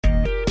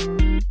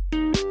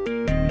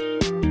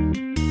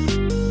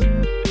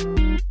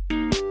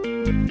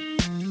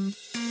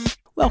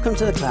Welcome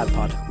to the Cloud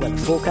Pod, where the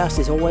forecast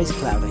is always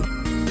cloudy.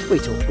 We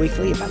talk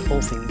weekly about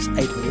all things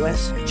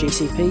AWS,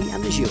 GCP,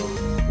 and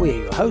Azure. We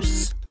are your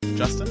hosts,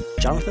 Justin,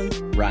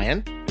 Jonathan,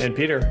 Ryan, and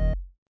Peter.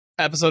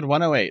 Episode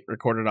 108,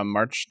 recorded on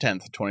March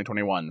 10th,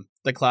 2021.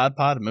 The Cloud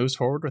Pod moves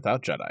forward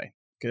without JEDI.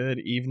 Good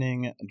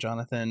evening,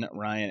 Jonathan,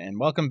 Ryan, and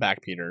welcome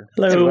back, Peter.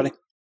 Hello, everybody.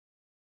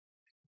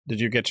 Did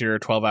you get your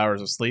 12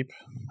 hours of sleep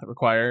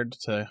required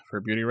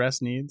for beauty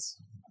rest needs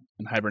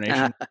and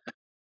hibernation?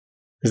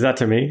 Is that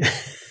to me?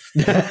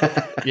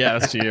 Yeah,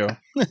 that's to you.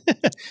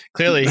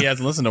 Clearly, he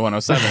hasn't listened to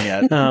 107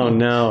 yet. Oh,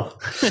 no.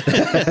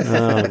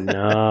 Oh,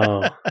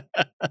 no.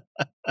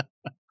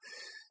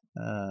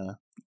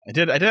 I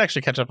did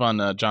actually catch up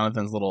on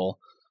Jonathan's little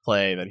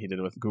play that he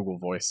did with Google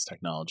Voice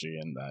technology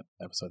in that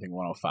episode, I think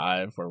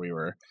 105, where we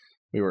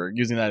were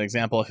using that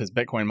example of his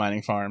Bitcoin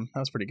mining farm. That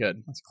was pretty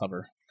good. That's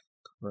clever.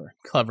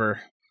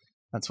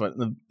 That's what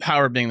the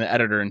power of being the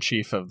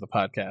editor-in-chief of the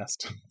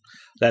podcast.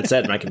 That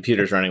said, my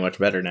computer's running much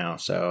better now,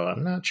 so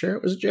I'm not sure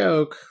it was a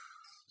joke.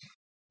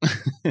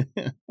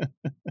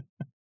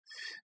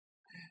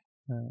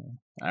 All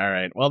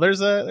right. Well, there's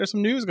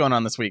some news going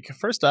on this week.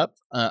 First up,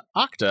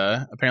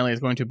 Okta apparently is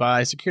going to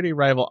buy security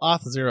rival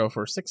Auth0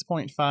 for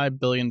 $6.5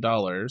 billion.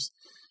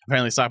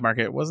 Apparently, the stock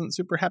market wasn't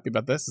super happy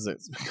about this, as it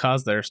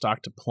caused their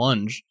stock to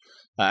plunge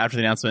after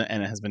the announcement,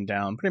 and it has been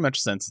down pretty much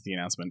since the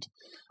announcement.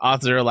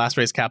 Auth0 last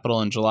raised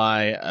capital in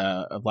July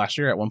of last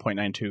year at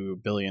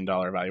 $1.92 billion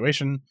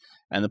valuation,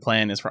 and the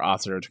plan is for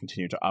Auth0 to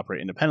continue to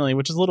operate independently,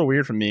 which is a little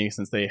weird for me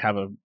since they have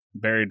a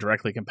very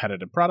directly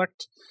competitive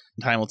product.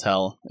 Time will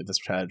tell if this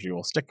strategy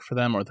will stick for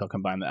them or they'll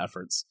combine the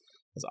efforts,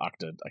 as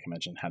Okta, like I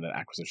mentioned, had an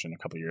acquisition a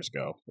couple years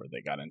ago where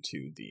they got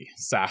into the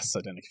SaaS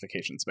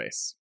identification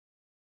space.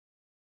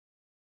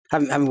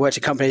 Having worked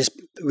at companies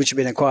which have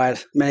been acquired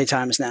many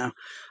times now,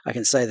 I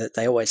can say that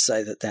they always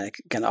say that they're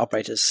going to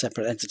operate as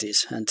separate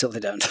entities until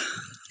they don't.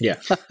 Yeah.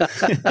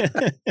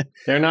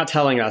 They're not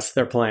telling us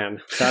their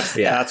plan.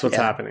 That's what's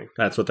happening.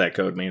 That's what that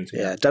code means.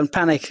 Yeah, don't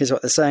panic is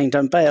what they're saying.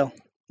 Don't bail.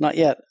 Not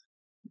yet.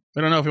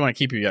 We don't know if we want to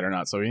keep you yet or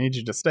not, so we need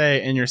you to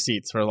stay in your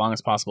seats for as long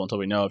as possible until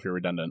we know if you're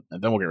redundant,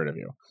 and then we'll get rid of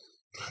you.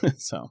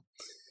 So,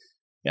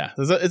 yeah,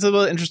 it's a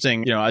little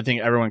interesting. You know, I think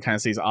everyone kind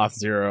of sees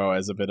Auth0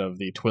 as a bit of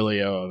the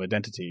Twilio of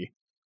identity.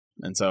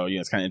 And so,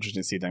 it's kind of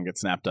interesting to see them get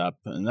snapped up.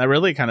 And that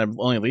really kind of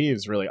only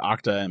leaves really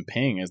Okta and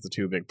Ping as the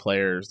two big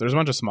players. There's a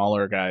bunch of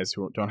smaller guys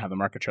who don't have the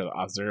market share that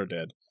Auth0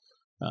 did.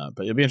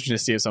 But it'll be interesting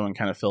to see if someone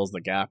kind of fills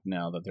the gap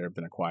now that they've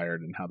been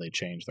acquired and how they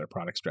change their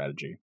product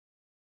strategy.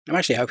 I'm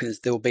actually hoping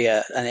that there will be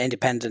an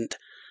independent,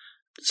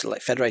 sort of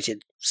like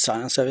federated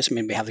sign-on service. I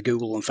mean, we have the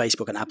Google and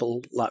Facebook and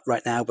Apple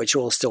right now, which are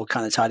all still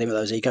kind of tied in with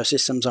those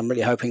ecosystems. I'm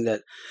really hoping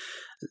that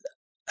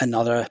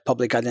another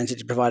public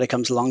identity provider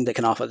comes along that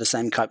can offer the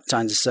same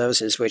kinds of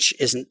services, which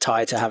isn't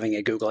tied to having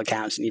a Google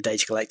account and your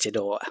data collected,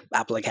 or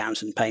Apple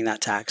account and paying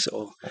that tax,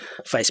 or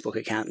Facebook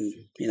account and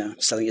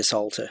selling your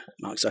soul to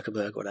Mark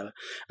Zuckerberg or whatever.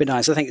 But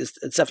nice. I think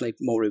it's definitely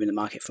more room in the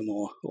market for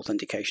more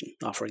authentication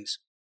offerings.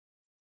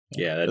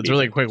 Yeah, it's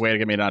really a quick way to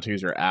get me not to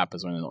use your app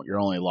is when your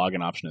only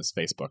login option is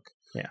Facebook.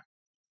 Yeah,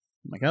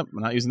 I'm like, I'm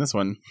not using this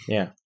one.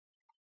 Yeah,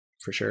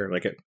 for sure.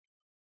 Like it.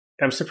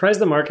 I'm surprised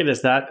the market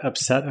is that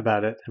upset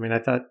about it. I mean, I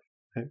thought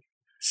it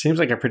seems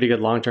like a pretty good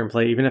long-term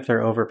play, even if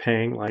they're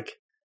overpaying, like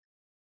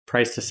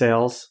price to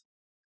sales,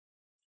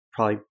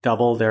 probably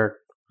double their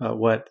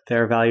what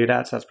they're valued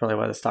at. So that's probably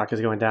why the stock is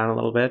going down a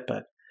little bit.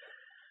 But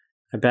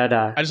I bet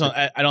I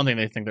don't think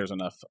they think there's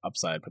enough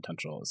upside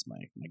potential. Is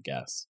my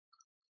guess.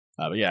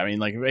 But yeah, I mean,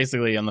 like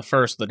basically on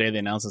the day they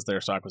announced this, their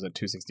stock was at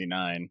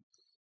 269,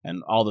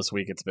 and all this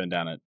week it's been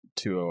down at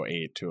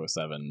 208,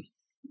 207.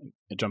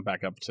 It jumped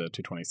back up to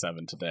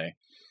 227 today.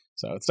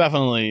 So it's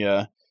definitely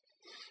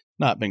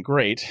not been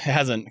great. It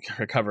hasn't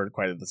recovered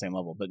quite at the same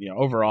level, but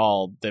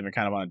overall they've been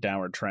kind of on a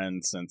downward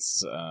trend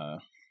since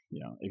if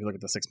you look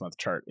at the 6-month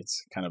chart,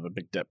 it's kind of a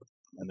big dip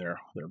in their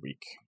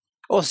week.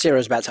 Auth0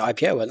 is about to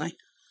IPO, weren't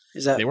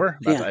they? They were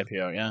about to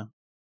IPO, yeah.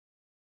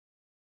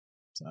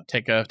 So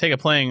take a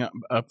playing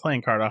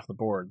card off the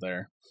board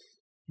there.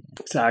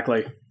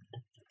 Exactly.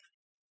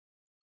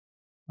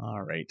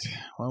 All right.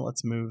 Well,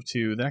 let's move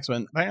to the next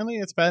one. Apparently,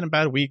 it's been a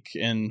bad week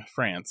in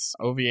France.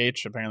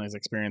 OVH apparently is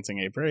experiencing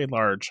a very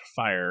large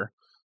fire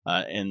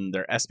in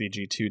their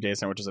SBG2 data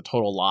center, which is a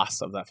total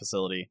loss of that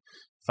facility.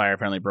 Fire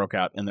apparently broke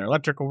out in their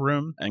electrical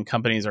room, and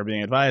companies are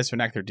being advised to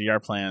enact their DR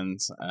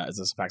plans as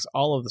this affects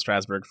all of the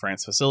Strasbourg,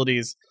 France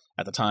facilities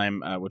at the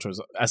time, which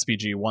was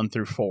SBG 1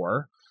 through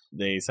 4.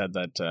 They said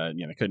that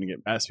they couldn't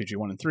get SVG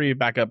 1 and 3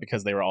 back up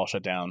because they were all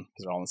shut down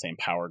because they're all on the same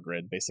power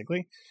grid,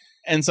 basically.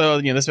 And so,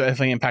 this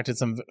definitely impacted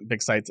some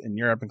big sites in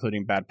Europe,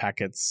 including Bad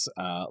Packets,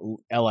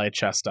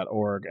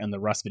 LIChess.org, and the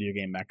Rust video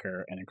game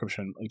maker and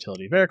encryption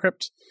utility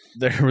Veracrypt.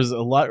 There was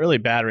a lot really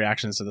bad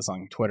reactions to this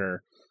on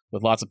Twitter,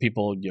 with lots of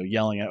people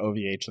yelling at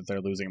OVH that they're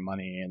losing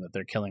money and that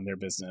they're killing their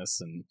business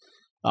and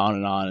on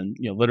and on. And,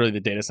 literally the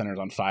data center is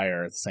on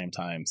fire at the same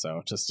time.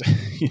 So just,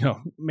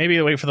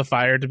 maybe wait for the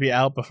fire to be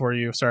out before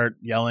you start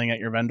yelling at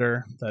your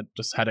vendor that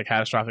just had a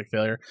catastrophic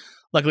failure.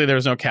 Luckily, there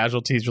was no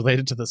casualties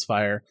related to this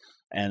fire.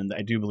 And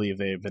I do believe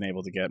they've been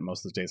able to get most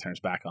of those data centers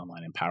back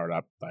online and powered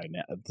up by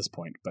at this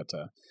point. But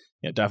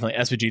definitely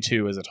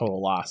SVG2 is a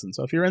total loss. And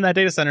so if you're in that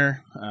data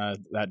center,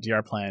 that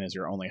DR plan is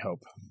your only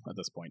hope at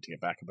this point to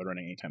get back up and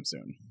running anytime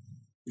soon.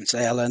 And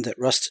say I learned that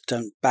Rust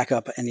don't back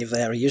up any of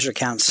their user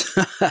accounts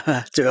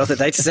to other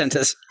data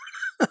centers.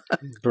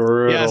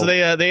 Brutal. Yeah,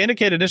 so they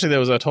indicated initially there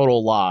was a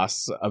total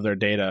loss of their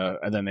data,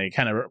 and then they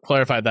kind of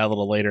clarified that a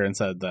little later and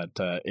said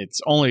that it's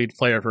only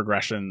player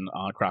progression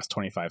across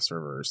 25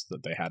 servers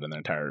that they had in their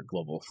entire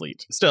global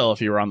fleet. Still,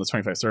 if you were on those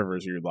 25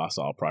 servers, you lost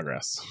all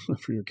progress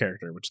for your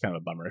character, which is kind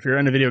of a bummer. If you're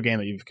in a video game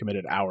that you've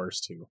committed hours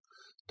to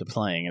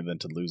playing, and then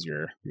to lose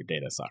your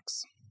data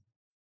sucks.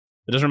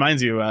 It just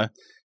reminds you,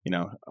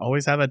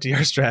 always have a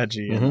DR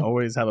strategy and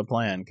always have a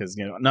plan, because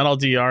not all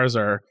DRs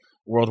are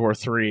World War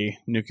III,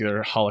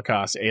 nuclear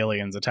holocaust,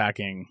 aliens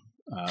attacking,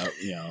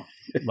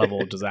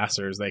 level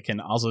disasters. They can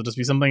also just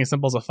be something as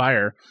simple as a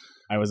fire.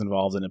 I was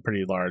involved in a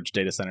pretty large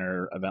data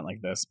center event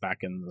like this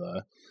back in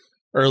the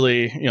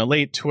early,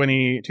 late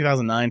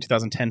 2009,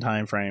 2010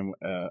 timeframe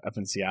up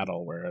in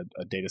Seattle, where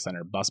a data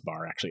center bus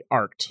bar actually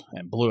arced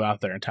and blew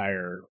out their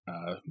entire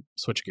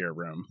switchgear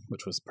room,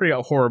 which was pretty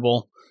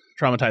horrible,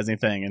 traumatizing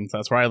thing. And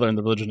that's where I learned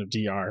the religion of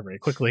DR very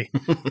quickly,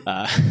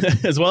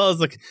 as well as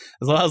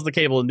the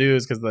cable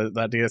news, because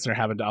that data center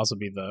happened to also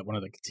be one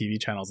of the TV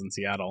channels in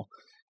Seattle.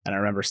 And I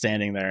remember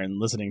standing there and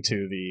listening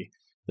to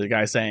the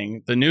guy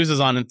saying, the news is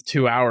on in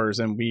 2 hours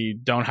and we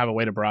don't have a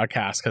way to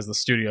broadcast because the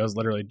studio is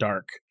literally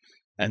dark.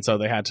 And so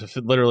they had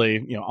to literally,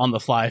 on the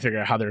fly, figure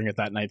out how they're going to get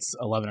that night's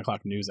 11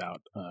 o'clock news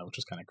out, which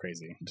was kind of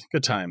crazy.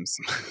 Good times.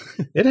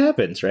 It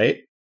happens, right?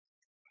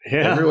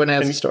 Yeah. Everyone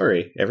has a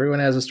story. Everyone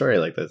has a story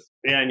like this.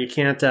 Yeah, and you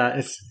can't,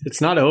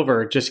 it's not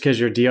over just because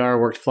your DR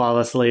worked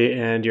flawlessly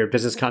and your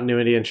business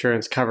continuity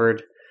insurance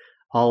covered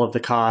all of the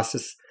costs.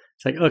 It's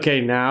like,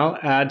 okay, now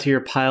add to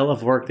your pile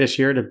of work this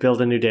year to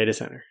build a new data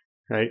center,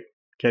 right?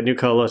 Get new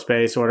colo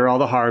space, order all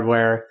the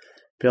hardware,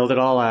 build it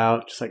all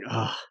out. Just like,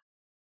 oh.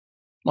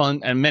 Well,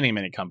 and many,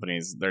 many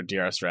companies, their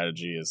DR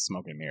strategy is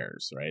smoke and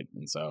mirrors, right?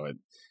 And so,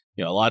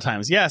 a lot of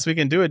times, yes, we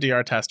can do a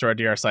DR test or a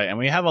DR site, and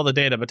we have all the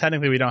data, but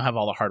technically we don't have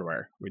all the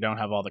hardware. We don't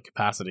have all the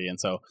capacity. And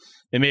so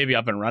they may be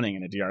up and running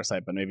in a DR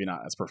site, but maybe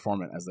not as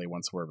performant as they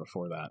once were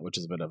before that, which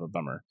is a bit of a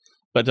bummer.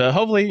 But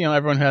hopefully,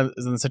 everyone who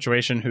is in the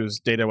situation whose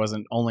data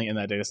wasn't only in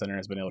that data center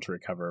has been able to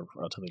recover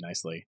relatively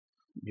nicely.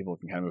 People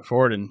can kind of move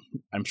forward, and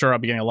I'm sure I'll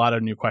be getting a lot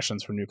of new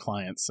questions from new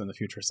clients in the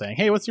future saying,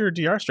 hey, what's your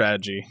DR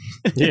strategy?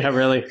 Yeah,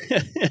 really.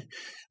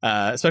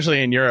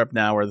 Especially in Europe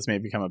now, where this may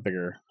become a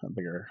bigger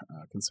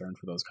concern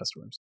for those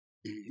customers.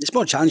 It's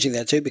more challenging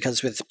there too,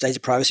 because with data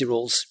privacy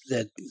rules,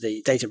 the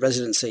data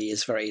residency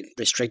is very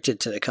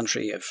restricted to the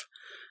country of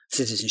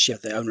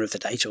citizenship, the owner of the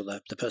data or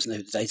the person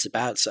who the data's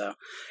about. So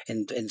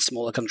in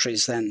smaller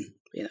countries, then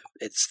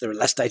there are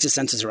less data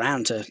centers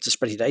around to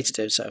spread your data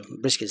to, so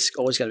risk is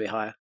always going to be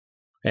higher.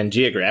 And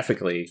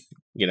geographically,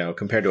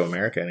 compared to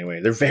America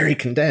anyway, they're very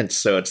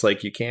condensed. So it's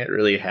like you can't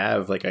really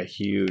have like a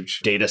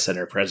huge data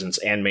center presence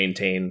and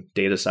maintain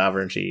data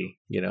sovereignty,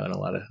 in a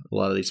lot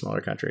of these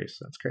smaller countries.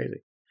 That's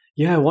crazy.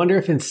 Yeah, I wonder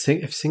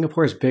if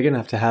Singapore is big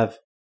enough to have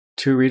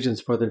two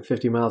regions more than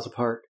 50 miles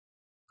apart.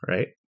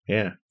 Right?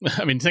 Yeah.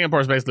 I mean,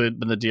 Singapore's basically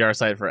been the DR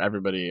site for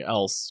everybody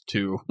else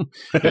too.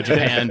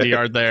 Japan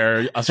DR'd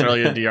there,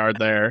 Australia DR'd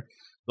there.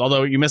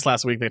 Although you missed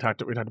last week, we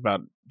talked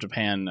about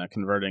Japan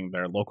converting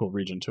their local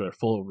region to a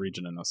full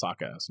region in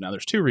Osaka. So now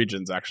there's two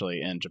regions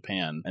actually in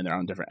Japan, and they're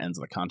on different ends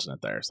of the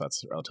continent there. So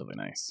that's relatively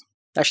nice.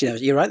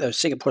 Actually, you're right, though.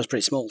 Singapore's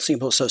pretty small.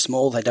 Singapore's so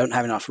small, they don't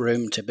have enough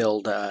room to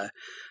build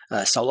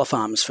solar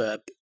farms for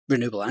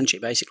renewable energy,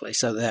 basically.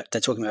 So they're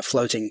talking about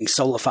floating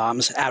solar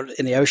farms out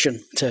in the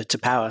ocean to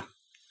power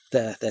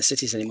their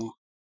cities anymore.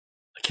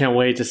 I can't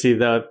wait to see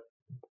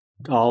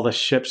all the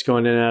ships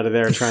going in and out of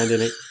there trying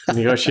to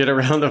negotiate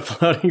around the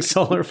floating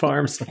solar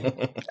farms.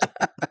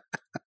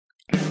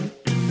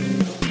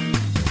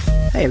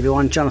 Hey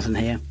everyone, Jonathan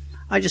here.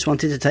 I just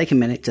wanted to take a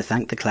minute to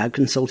thank the cloud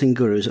consulting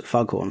gurus at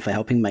Foghorn for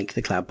helping make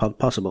the Cloud Pod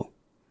possible.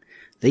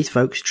 These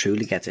folks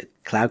truly get it.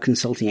 Cloud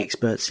consulting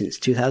experts since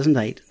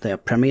 2008, they are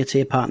premier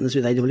tier partners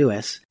with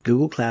AWS,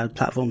 Google Cloud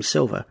Platform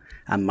Silver,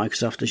 and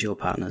Microsoft Azure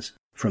partners.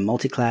 From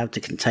multi-cloud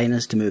to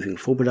containers to moving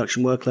full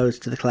production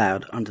workloads to the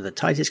cloud under the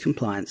tightest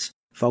compliance,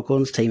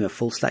 Foghorn's team of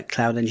full-stack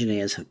cloud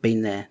engineers have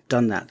been there,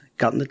 done that,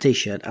 gotten the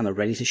t-shirt, and are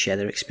ready to share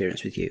their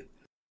experience with you.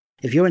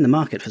 If you're in the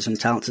market for some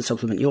talent to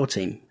supplement your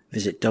team,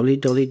 visit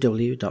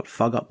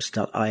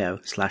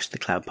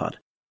www.fogops.io/thecloudpod.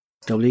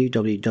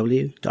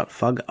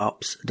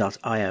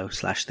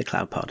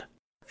 www.fogops.io/thecloudpod.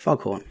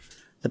 Foghorn,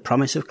 the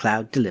promise of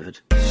cloud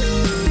delivered.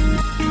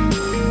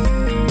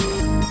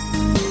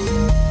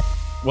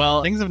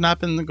 Well, things have not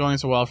been going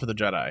so well for the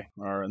JEDI,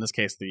 or in this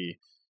case, the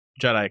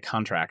JEDI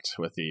contract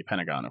with the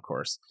Pentagon, of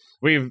course.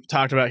 We've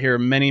talked about here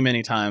many,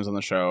 many times on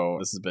the show.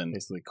 This has been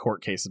basically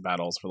court case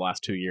battles for the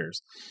last 2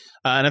 years.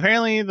 And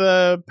apparently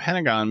the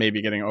Pentagon may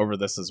be getting over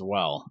this as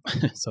well.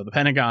 So the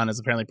Pentagon is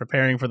apparently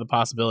preparing for the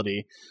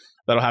possibility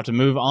that it'll have to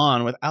move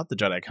on without the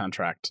JEDI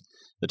contract.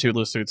 The two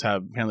lawsuits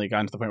have apparently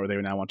gotten to the point where they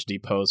now want to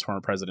depose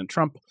former President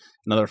Trump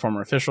and other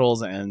former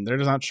officials, and they're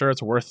just not sure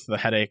it's worth the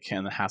headache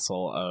and the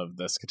hassle of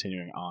this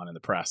continuing on in the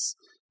press,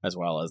 as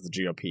well as the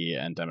GOP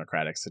and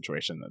Democratic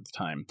situation at the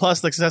time.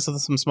 Plus, the success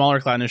of some smaller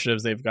cloud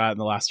initiatives they've got in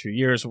the last few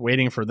years,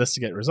 waiting for this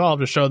to get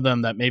resolved, has showed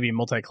them that maybe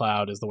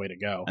multi-cloud is the way to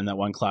go, and that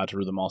one cloud to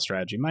rule them all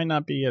strategy might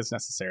not be as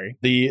necessary.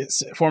 The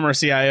former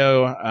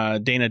CIO,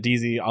 Dana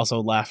Deasy,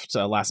 also left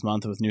last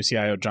month, with new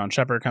CIO John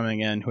Shepard coming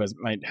in, who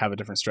might have a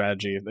different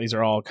strategy. These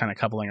are all kind of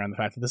coupling around the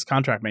fact that this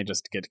contract may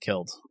just get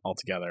killed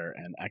altogether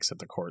and exit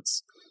the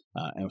courts.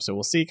 And so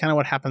we'll see kind of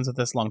what happens with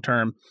this long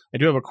term. I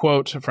do have a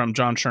quote from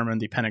John Sherman,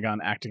 the Pentagon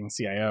acting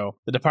CIO.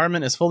 "The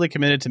department is fully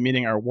committed to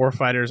meeting our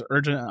warfighters'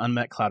 urgent and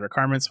unmet cloud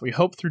requirements. We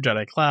hope through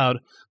JEDI Cloud,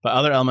 but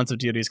other elements of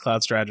DoD's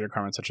cloud strategy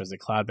requirements, such as the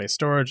cloud-based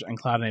storage and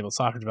cloud-enabled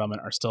software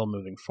development, are still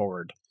moving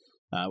forward."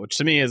 Which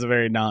to me is a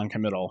very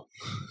non-committal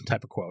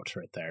type of quote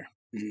right there.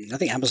 I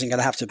think Amazon going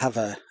to have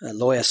a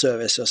lawyer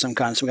service or some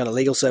kind of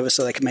legal service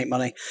so they can make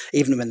money,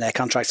 even when their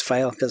contracts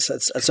fail. Because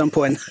at some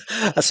point,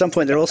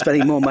 they're all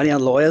spending more money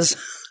on lawyers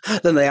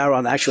than they are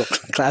on actual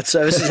cloud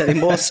services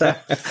anymore. So,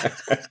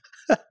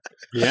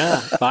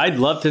 yeah, I'd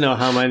love to know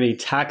how many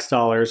tax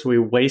dollars we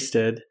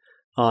wasted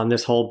on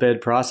this whole bid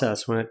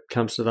process when it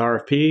comes to the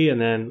RFP and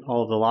then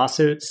all of the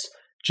lawsuits.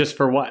 Just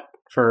for what?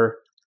 For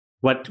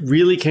what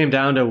really came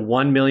down to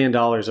 $1 million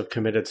of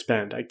committed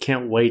spend. I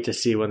can't wait to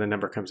see when the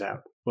number comes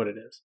out, what it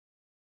is.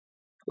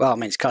 Well, I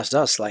mean, it's cost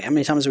us. Like, how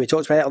many times have we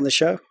talked about it on the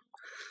show?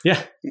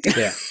 Yeah.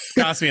 Yeah. It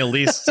cost me at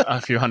least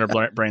a few hundred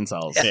brain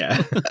cells.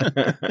 Yeah.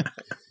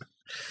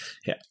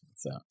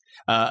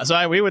 Yeah.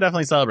 So we would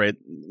definitely celebrate,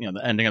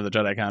 the ending of the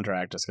JEDI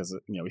contract, just because,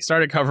 we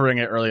started covering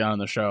it early on in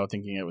the show,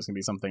 thinking it was going to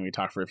be something we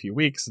talked for a few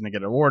weeks and then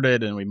get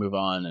awarded and we move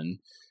on. And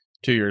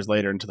 2 years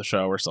later into the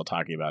show, we're still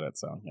talking about it.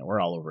 So we're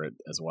all over it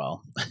as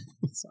well,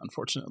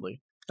 unfortunately.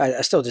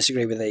 I still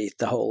disagree with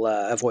the whole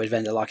avoid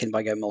vendor lock-in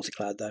by going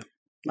multi-cloud, though.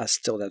 I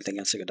still don't think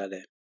that's a good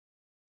idea.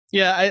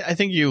 Yeah, I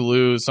think you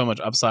lose so much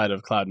upside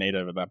of cloud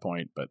native at that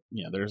point. But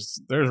there's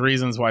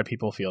reasons why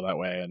people feel that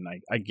way, and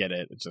I get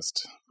it.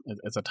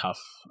 It's a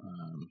tough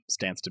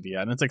stance to be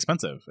at, and it's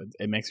expensive.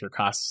 It makes your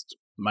cost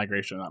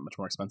migration that much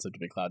more expensive to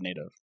be cloud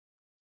native.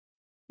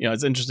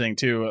 It's interesting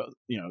too.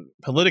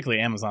 Politically,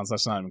 Amazon's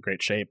just not in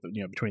great shape.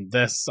 Between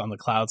this on the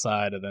cloud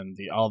side and then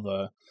all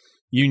the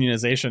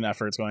unionization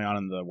efforts going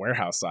on the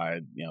warehouse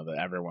side, that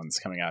everyone's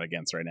coming out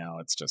against right now.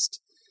 It's just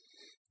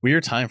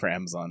weird time for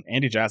Amazon.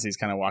 Andy Jassy's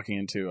kind of walking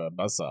into a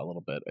buzzsaw a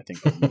little bit, I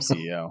think, the new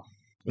CEO.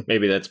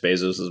 Maybe that's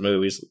Bezos'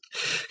 movies.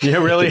 Yeah,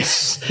 really.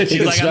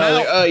 He's like,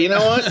 oh, you know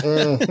what?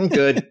 I'm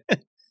good.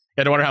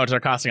 I wonder how much they're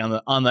costing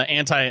on the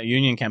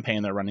anti-union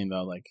campaign they're running,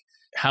 though. Like,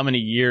 how many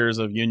years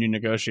of union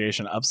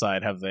negotiation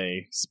upside have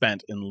they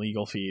spent in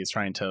legal fees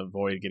trying to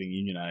avoid getting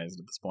unionized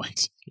at this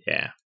point?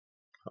 Yeah,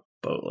 a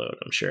boatload,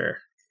 I'm sure.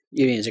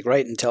 Unions are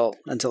great until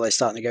they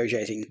start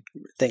negotiating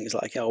things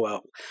like,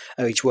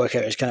 each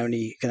worker can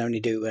only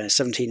do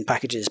 17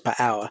 packages per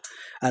hour,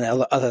 and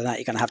other than that,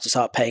 you're going to have to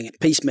start paying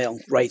piecemeal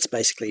rates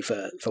basically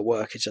for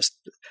work. It's just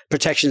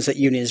protections that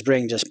unions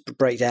bring just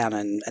break down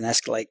and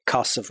escalate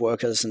costs of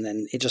workers, and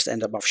then it just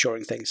end up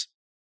offshoring things.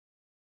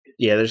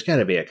 Yeah, there's got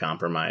to be a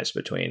compromise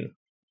between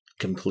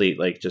complete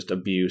just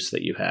abuse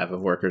that you have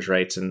of workers'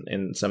 rights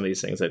and some of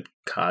these things that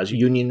cause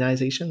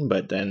unionization,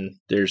 but then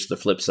there's the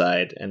flip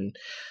side. And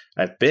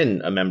I've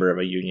been a member of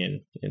a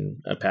union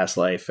in a past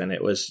life, and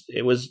it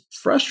was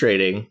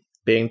frustrating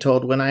being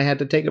told when I had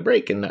to take a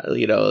break and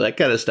that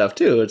kind of stuff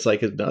too. It's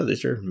like, no,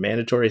 these are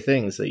mandatory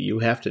things that you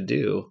have to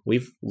do.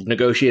 We've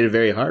negotiated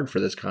very hard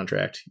for this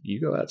contract. You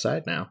go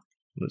outside now.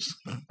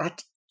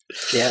 What?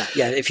 Yeah.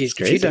 If you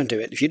don't do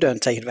it, if you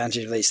don't take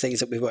advantage of these things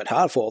that we've worked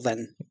hard for,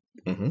 then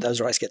those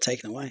rights get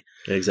taken away.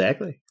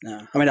 Exactly.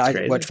 No, I mean,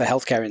 I worked for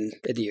healthcare in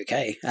the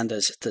UK, and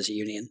there's a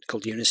union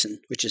called Unison,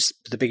 which is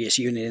the biggest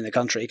union in the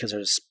country because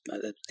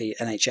the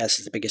NHS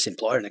is the biggest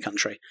employer in the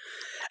country.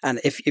 And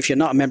if you're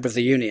not a member of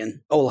the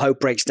union, all hope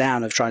breaks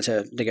down of trying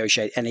to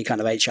negotiate any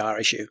kind of HR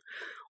issue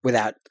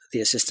without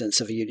the assistance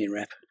of a union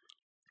rep.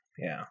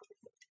 Yeah,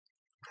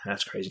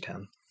 that's crazy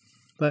town.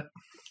 But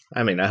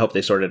I mean, I hope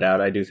they sort it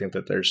out. I do think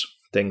that there's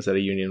things that a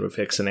union would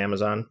fix in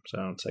Amazon.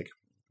 So it's like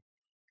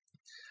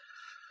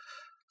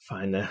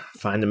find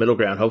the middle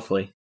ground,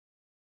 hopefully.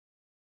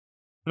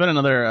 It's been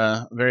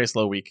another very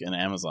slow week in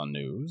Amazon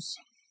news.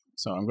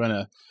 So I'm going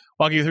to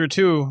walk you through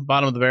two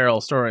bottom of the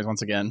barrel stories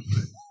once again.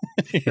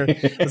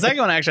 The second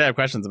one I actually have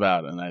questions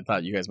about, and I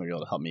thought you guys might be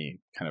able to help me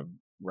kind of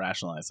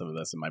rationalize some of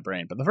this in my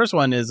brain. But the first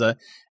one is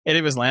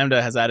AWS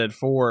Lambda has added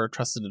 4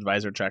 trusted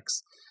advisor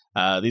checks.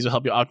 These will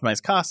help you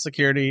optimize cost,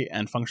 security,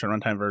 and function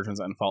runtime versions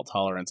and fault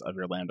tolerance of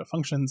your Lambda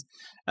functions.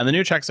 And the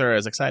new checks are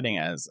as exciting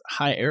as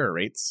high error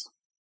rates.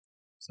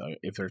 So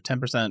if they're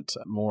 10%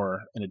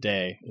 more in a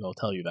day, it'll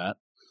tell you that.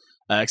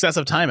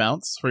 Excessive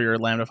timeouts for your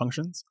Lambda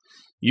functions.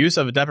 Use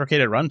of a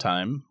deprecated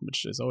runtime,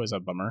 which is always a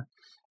bummer.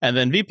 And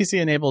then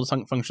VPC-enabled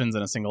functions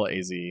in a single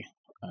AZ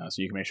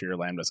so you can make sure your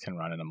Lambdas can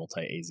run in a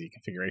multi-AZ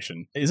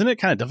configuration. Isn't it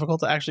kind of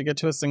difficult to actually get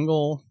to a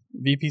single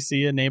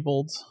VPC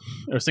enabled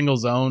or single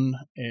zone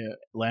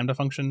Lambda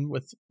function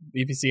with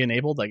VPC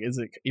enabled? Like, is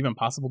it even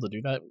possible to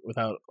do that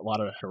without a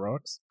lot of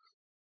heroics?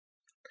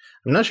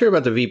 I'm not sure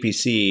about the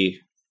VPC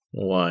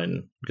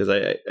one because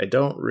I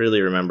don't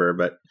really remember,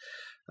 but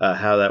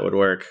how that would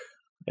work,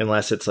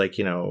 unless it's like,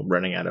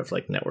 running out of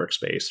like network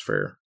space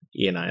for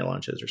ENI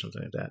launches or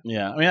something like that.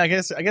 Yeah, I mean, I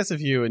guess if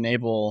you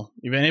enable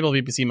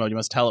VPC mode, you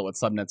must tell it what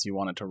subnets you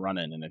want it to run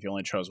in, and if you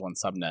only chose one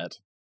subnet,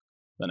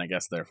 then I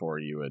guess therefore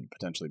you would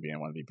potentially be in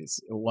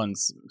one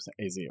AZ.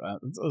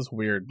 It's a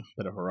weird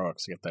bit of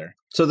heroics to get there.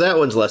 So that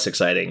one's less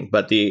exciting,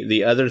 but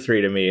the other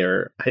three to me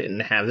I didn't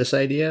have this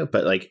idea,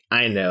 but like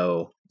I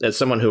know as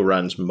someone who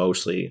runs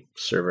mostly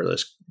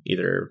serverless,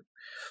 either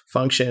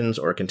functions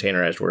or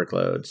containerized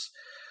workloads,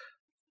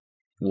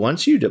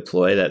 once you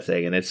deploy that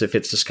thing, and if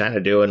it's just kind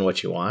of doing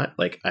what you want,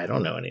 like I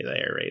don't know any of the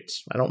error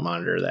rates. I don't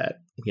monitor that.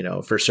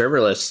 For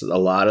serverless, a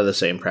lot of the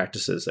same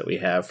practices that we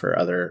have for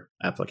other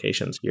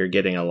applications. You're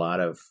getting a lot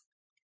of,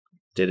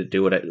 did it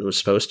do what it was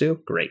supposed to?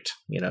 Great.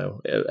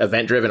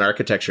 Event-driven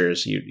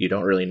architectures, you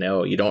don't really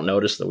know. You don't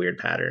notice the weird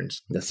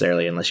patterns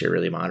necessarily unless you're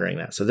really monitoring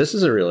that. So this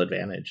is a real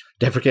advantage.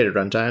 Deprecated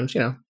runtimes,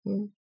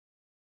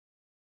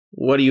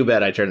 what do you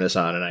bet I turn this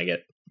on and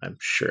I'm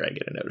sure I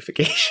get a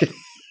notification.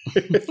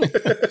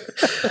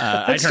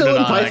 I still turned it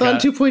in on. Python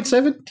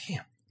 2.7?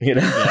 Damn.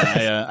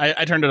 Yeah,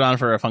 I turned it on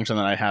for a function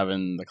that I have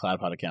in the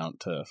CloudPod account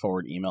to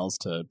forward emails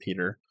to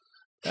Peter.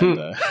 And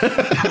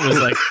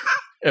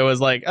it was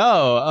like,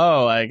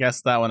 oh, I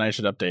guess that one I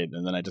should update.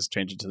 And then I just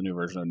changed it to the new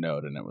version of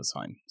Node and it was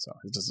fine. So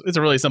it's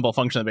a really simple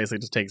function that basically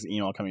just takes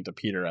email coming to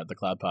Peter at the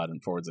CloudPod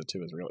and forwards it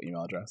to his real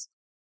email address.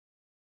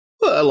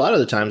 Well, a lot of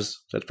the times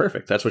that's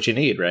perfect. That's what you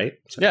need, right?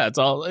 So. Yeah, it's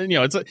all, it's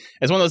one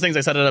of those things. I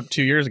set it up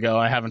 2 years ago.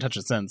 I haven't touched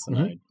it since, and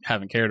I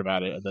haven't cared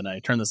about it. And then I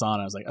turned this on.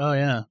 I was like, oh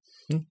yeah,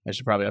 I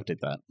should probably update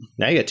that.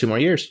 Now you get 2 more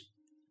years.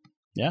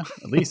 Yeah,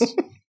 at least.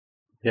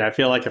 Yeah, I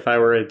feel like if I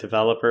were a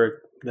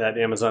developer, that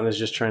Amazon is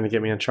just trying to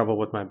get me in trouble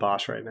with my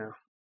boss right now.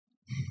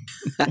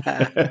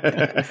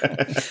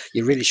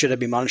 You really should have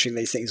been monitoring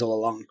these things all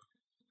along.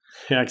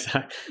 Yeah,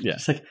 exactly. Yeah.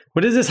 It's like,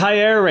 what is this high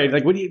error rate?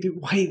 Like, what do you do?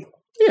 Why?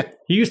 Yeah.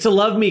 You used to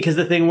love me because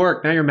the thing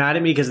worked. Now you're mad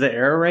at me because of the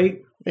error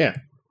rate? Yeah.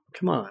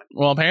 Come on.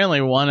 Well, apparently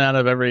 1 out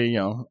of every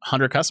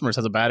 100 customers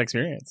has a bad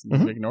experience.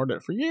 They've ignored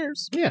it for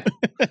years. Yeah.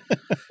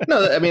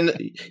 No, I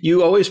mean,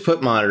 you always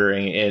put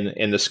monitoring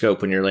in the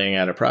scope when you're laying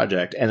out a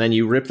project, and then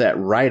you rip that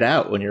right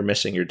out when you're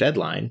missing your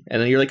deadline.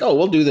 And then you're like, oh,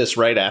 we'll do this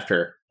right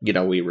after,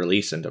 we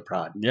release into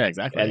prod. Yeah,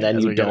 exactly. And then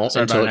you don't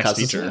until it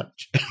causes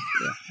damage.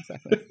 Yeah,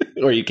 exactly.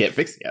 Or you can't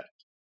fix it yet.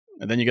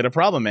 And then you get a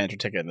problem manager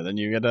ticket, and then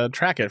you get to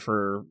track it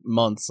for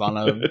months on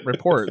a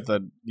report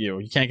that you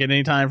can't get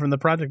any time from the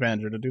project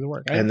manager to do the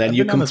work. And then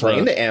you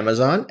complain to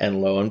Amazon, and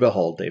lo and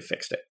behold, they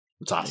fixed it.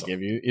 It's awesome.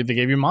 They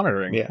gave you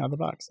monitoring out of the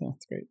box. Yeah,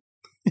 it's great.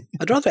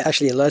 I'd rather it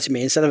actually alerted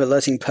me instead of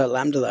alerting per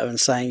Lambda though and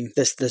saying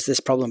there's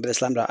this problem with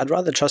this Lambda. I'd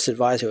rather Trusted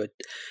Advisor would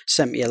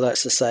send me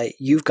alerts to say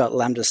you've got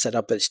Lambdas set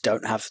up but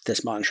don't have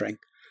this monitoring.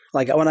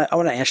 Like I want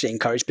to actually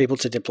encourage people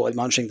to deploy the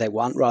monitoring they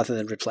want rather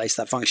than replace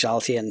that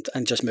functionality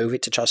and just move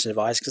it to Trusted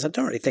Advisor, because I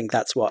don't really think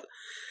that's what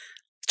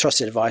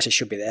Trusted Advisor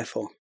should be there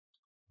for.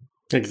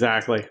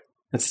 Exactly.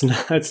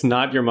 It's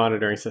not your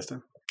monitoring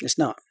system. It's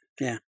not.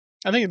 Yeah.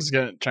 I think it's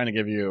trying to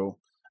give you.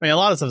 I mean, a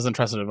lot of stuff is in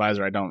Trusted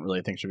Advisor. I don't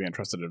really think should be in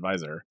Trusted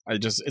Advisor.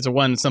 It's a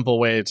one simple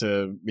way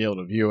to be able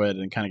to view it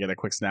and kind of get a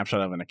quick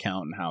snapshot of an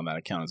account and how that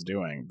account is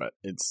doing. But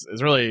it's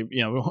really,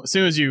 as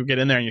soon as you get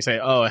in there and you say,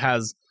 oh, it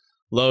has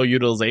low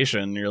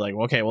utilization, you're like,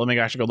 well, okay, well,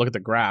 maybe I should go look at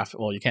the graph.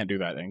 Well, you can't do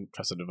that in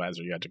Trusted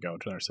Advisor. You have to go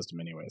to another system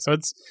anyway. So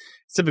it's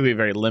typically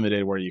very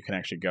limited where you can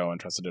actually go in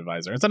Trusted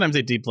Advisor. And sometimes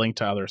they deep link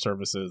to other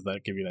services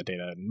that give you that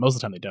data. And most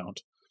of the time they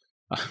don't,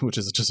 which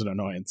is just an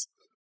annoyance.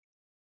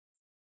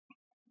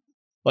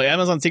 Well,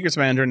 Amazon Secrets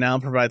Manager now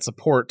provides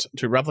support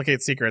to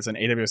replicate secrets in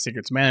AWS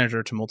Secrets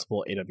Manager to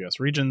multiple AWS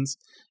regions.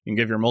 You can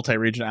give your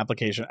multi-region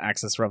application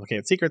access to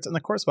replicate secrets in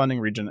the corresponding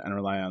region and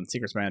rely on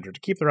Secrets Manager to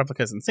keep the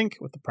replicas in sync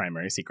with the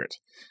primary secret.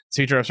 This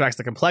feature abstracts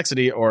the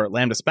complexity, or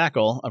Lambda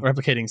spackle, of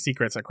replicating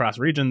secrets across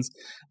regions,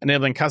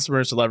 enabling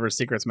customers to leverage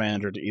Secrets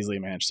Manager to easily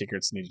manage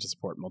secrets needed to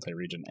support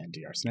multi-region and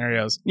DR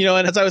scenarios.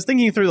 And as I was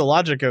thinking through the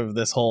logic of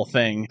this whole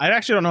thing, I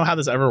actually don't know how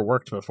this ever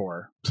worked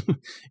before,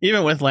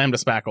 even with Lambda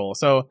spackle.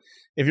 So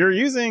if you're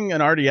using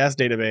an RDS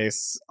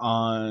database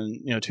on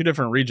 2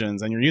 different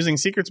regions and you're using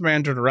Secrets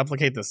Manager to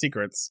replicate the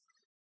secrets,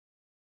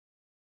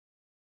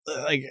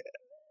 like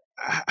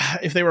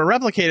if they were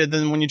replicated,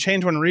 then when you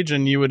change one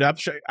region, you would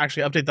actually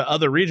update the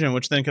other region,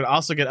 which then could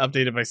also get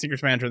updated by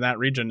Secrets Manager in that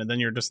region, and then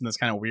you're just in this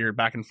kind of weird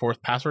back and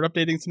forth password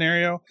updating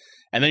scenario,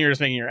 and then you're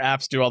just making your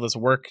apps do all this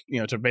work,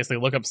 to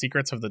basically look up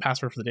secrets of the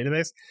password for the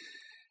database.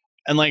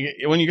 And like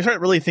when you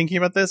start really thinking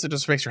about this, it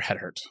just makes your head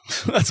hurt.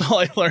 That's all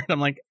I learned. I'm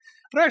like,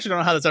 I actually don't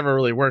know how this ever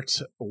really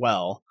worked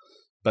well,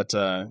 but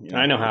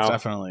I know how.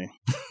 Definitely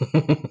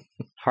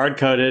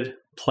hard-coded,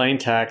 plain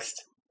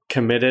text,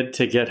 committed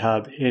to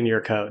GitHub in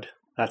your code.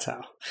 That's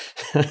how.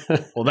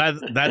 Well,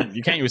 that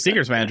you can't use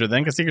Secrets Manager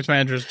then, because Secrets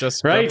Manager is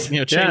just right.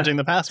 Changing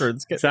the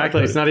passwords.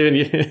 Exactly. It's not even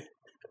you.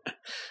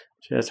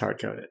 Just hard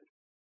code it.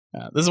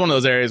 This is one of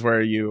those areas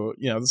where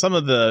some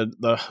of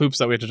the hoops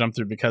that we have to jump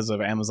through because of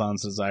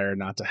Amazon's desire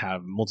not to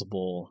have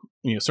multiple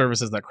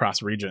services that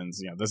cross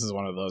regions. This is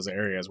one of those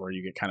areas where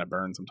you get kind of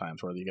burned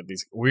sometimes, where you get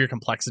these weird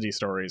complexity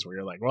stories where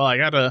you're like, well, I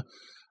got to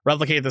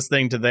replicate this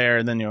thing to there,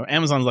 and then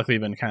Amazon's luckily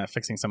been kind of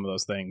fixing some of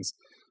those things.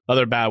 The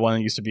other bad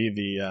one used to be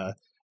the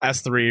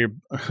S3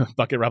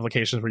 bucket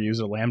replications where you use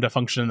a Lambda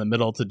function in the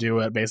middle to do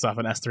it based off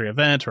an S3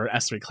 event or an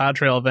S3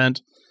 CloudTrail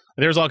event.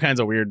 There's all kinds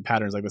of weird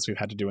patterns like this we've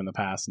had to do in the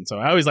past. And so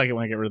I always like it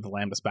when I get rid of the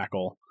Lambda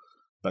spackle.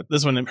 But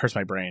this one, it hurts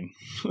my brain.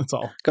 That's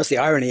all. Because the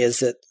irony is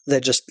that they're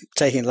just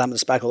taking Lambda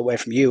spackle away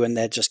from you and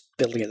they're just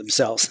building it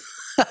themselves.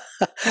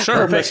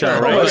 Sure. Right?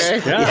 Okay.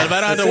 Yeah. But if I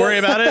don't have to worry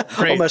about it,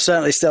 great. Almost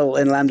certainly still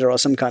in Lambda or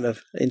some kind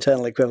of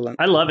internal equivalent.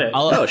 I love it.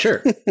 Oh,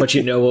 sure. But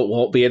what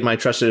won't be in my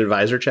trusted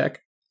advisor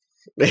check?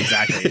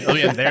 Exactly. Oh,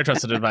 yeah, their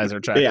trusted advisor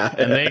check. Yeah.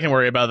 And they can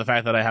worry about the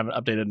fact that I haven't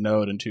updated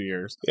Node in 2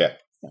 years. Yeah.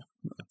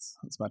 That's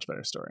a much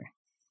better story.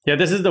 Yeah,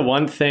 this is the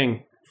one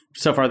thing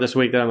so far this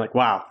week that I'm like,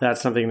 wow,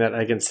 that's something that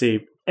I can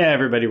see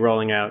everybody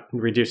rolling out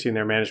and reducing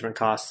their management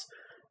costs.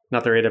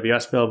 Not their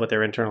AWS bill, but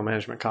their internal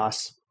management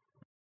costs.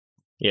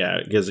 Yeah,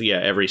 because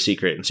every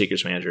secret in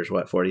Secrets Manager is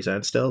 40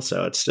 cents still,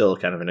 so it's still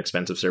kind of an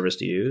expensive service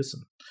to use.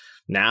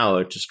 Now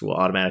it just will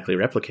automatically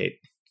replicate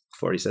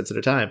 40 cents at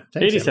a time.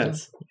 Thanks, 80 Amazon.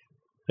 cents.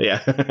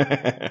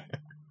 Yeah.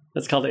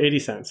 That's called 80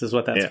 cents is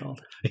what that's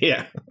called.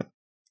 Yeah.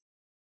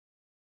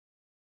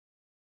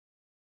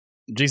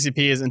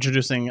 GCP is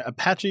introducing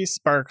Apache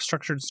Spark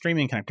Structured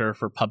Streaming Connector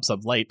for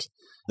PubSub Lite.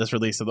 This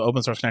release of the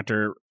open source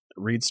connector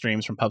reads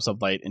streams from PubSub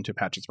Lite into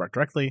Apache Spark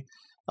directly,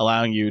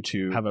 allowing you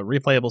to have a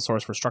replayable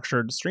source for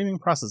structured streaming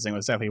processing with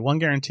exactly one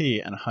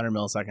guarantee and 100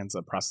 milliseconds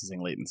of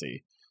processing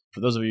latency.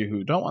 For those of you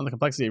who don't want the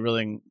complexity of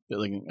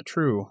building a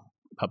true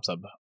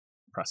PubSub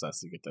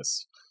process, you get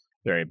this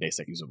very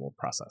basic usable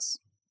process.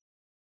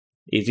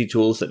 Easy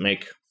tools that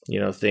make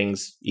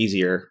things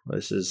easier.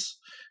 This is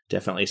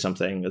definitely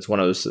something that's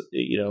one of those,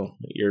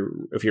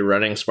 if you're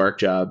running Spark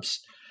jobs,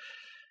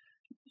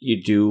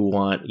 you do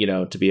want,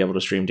 to be able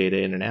to stream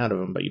data in and out of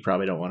them, but you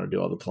probably don't want to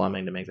do all the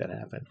plumbing to make that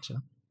happen. So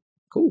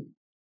cool.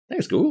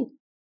 Thanks, Google.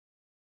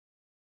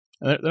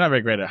 They're not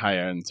very great at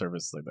high-end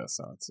services like this,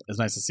 so it's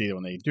nice to see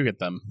when they do get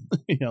them.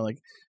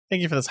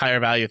 Thank you for this higher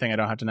value thing I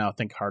don't have to now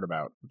think hard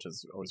about, which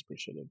is always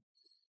appreciated.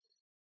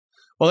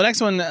 Well, the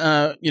next one,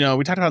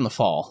 we talked about in the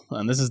fall,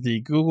 and this is the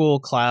Google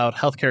Cloud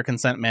Healthcare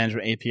Consent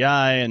Management API,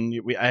 and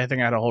I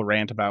think I had a whole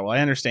rant about, I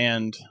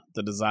understand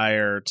the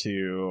desire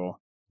to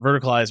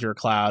verticalize your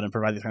cloud and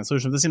provide these kind of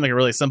solutions. This seemed like a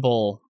really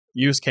simple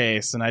use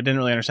case, and I didn't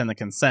really understand the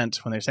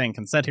consent. When they're saying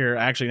consent here,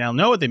 I actually now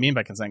know what they mean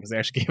by consent because they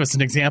actually gave us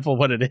an example of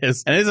what it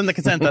is. And it isn't the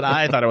consent that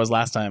I thought it was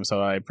last time, so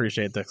I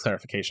appreciate the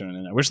clarification,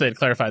 and I wish they had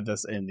clarified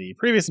this in the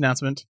previous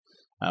announcement,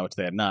 which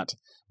they had not.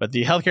 But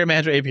the Healthcare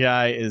Management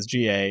API is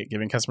GA,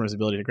 giving customers the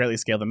ability to greatly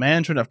scale the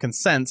management of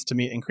consents to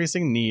meet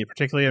increasing need,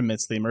 particularly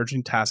amidst the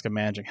emerging task of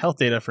managing health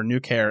data for new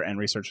care and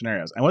research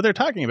scenarios. And what they're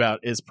talking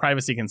about is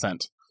privacy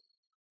consent.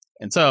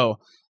 And so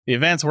the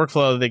advanced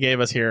workflow that they gave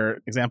us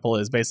here, example,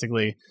 is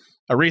basically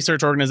a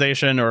research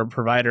organization or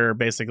provider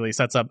basically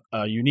sets up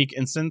a unique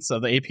instance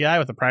of the API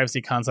with the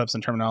privacy concepts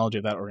and terminology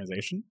of that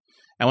organization.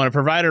 And when a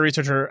provider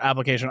researcher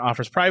application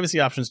offers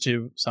privacy options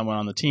to someone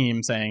on the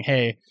team saying,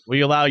 hey, will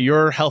you allow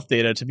your health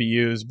data to be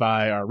used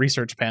by our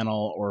research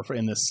panel or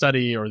in this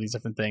study or these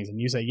different things? And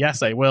you say,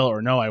 yes, I will,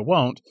 or no, I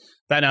won't.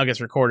 That now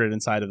gets recorded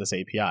inside of this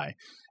API.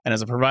 And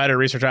as a provider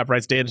research app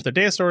writes data to their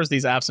data stores,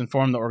 these apps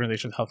inform the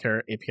organization's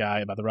healthcare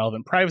API about the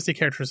relevant privacy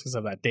characteristics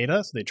of that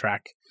data. So they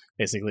track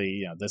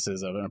basically, this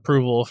is an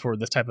approval for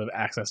this type of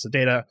access to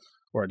data,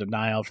 or a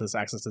denial for this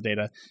access to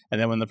data.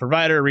 And then when the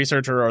provider,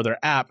 researcher, or their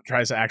app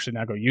tries to actually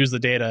now go use the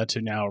data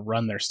to now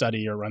run their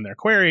study or run their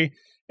query,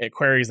 it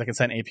queries the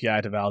consent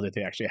API to validate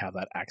they actually have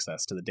that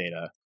access to the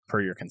data per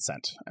your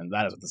consent. And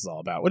that is what this is all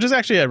about, which is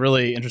actually a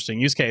really interesting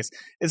use case.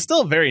 It's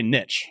still very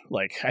niche.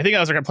 I think I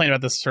was complaining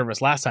about this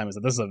service last time, is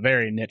that this is a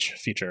very niche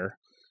feature.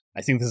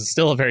 I think this is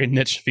still a very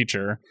niche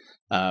feature,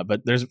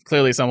 but there's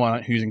clearly someone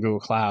who's using Google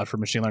Cloud for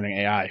machine learning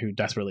AI who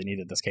desperately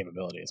needed this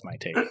capability, is my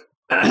take.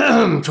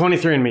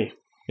 23andMe.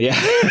 Yeah.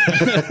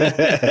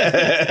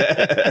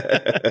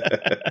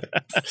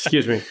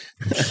 Excuse me.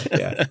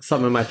 Yeah.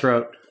 Something in my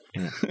throat.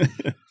 Yeah.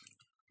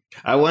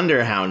 I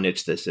wonder how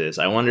niche this is.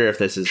 I wonder if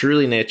this is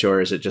truly niche,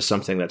 or is it just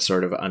something that's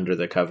sort of under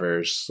the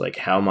covers, like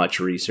how much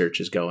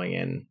research is going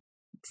in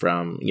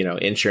from,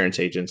 insurance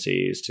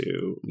agencies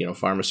to,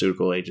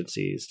 pharmaceutical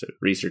agencies to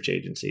research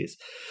agencies.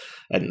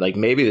 And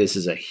maybe this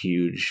is a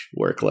huge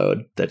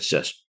workload that's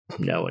just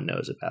no one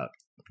knows about.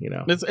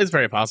 It's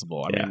very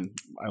possible. I mean,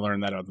 I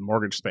learned that out of the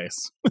mortgage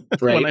space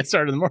right. when I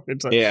started the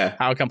mortgage.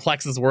 How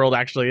complex this world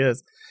actually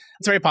is.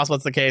 It's very possible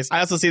it's the case.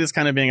 I also see this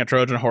kind of being a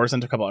Trojan horse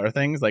into a couple other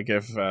things. Like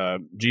if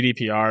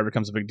GDPR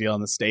becomes a big deal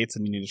in the States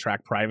and you need to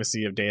track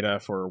privacy of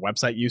data for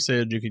website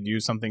usage, you could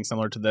use something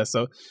similar to this.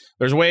 So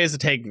there's ways to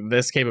take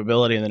this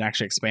capability and then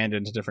actually expand it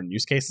into different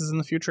use cases in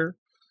the future.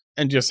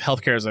 And just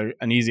healthcare is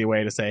an easy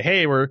way to say,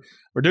 hey, we're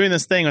doing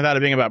this thing without it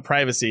being about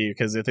privacy,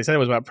 because if they said it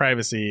was about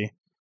privacy,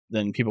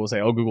 then people will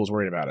say, oh, Google's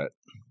worried about it.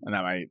 And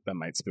that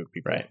might spook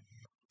people. Right.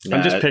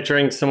 I'm just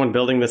picturing someone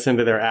building this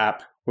into their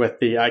app with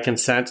the I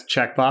consent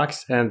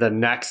checkbox and the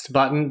next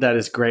button that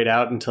is grayed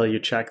out until you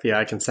check the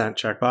I consent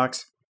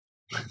checkbox.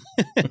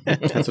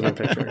 That's what I'm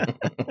picturing.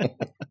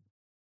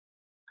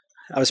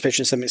 I was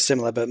picturing something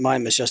similar, but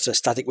mine was just a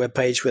static web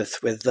page with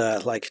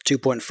like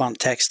 2-point font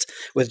text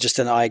with just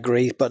an I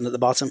agree button at the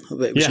bottom,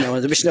 which no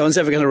one's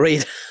ever going to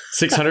read.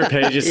 600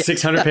 pages,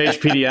 600 page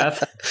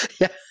PDF.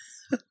 Yeah.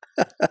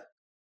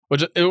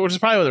 Which is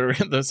probably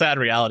the sad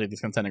reality of these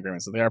consent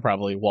agreements. So they are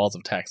probably walls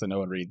of text that no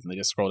one reads, and they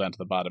just scroll down to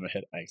the bottom and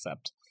hit I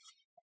accept.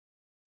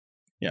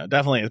 Yeah,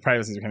 definitely,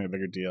 privacy is becoming a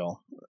bigger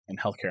deal in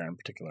healthcare in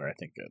particular. I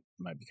think it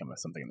might become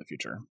something in the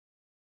future.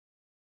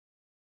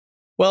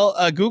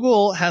 Well,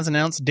 Google has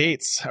announced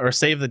dates, or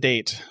save the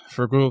date,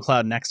 for Google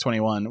Cloud Next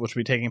 21, which will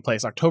be taking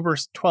place October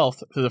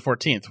 12th through the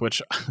 14th,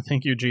 which,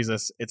 thank you,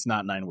 Jesus, it's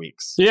not 9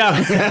 weeks.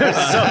 Yeah,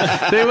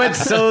 so they went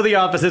the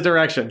opposite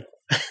direction.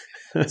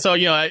 So,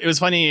 it was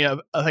funny,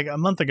 like a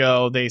month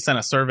ago, they sent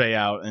a survey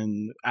out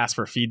and asked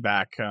for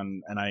feedback,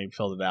 and I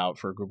filled it out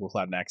for Google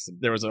Cloud Next.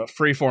 There was a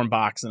free form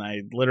box, and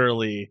I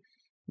literally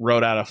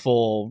wrote out a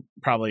full,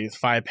 probably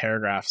 5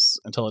 paragraphs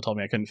until it told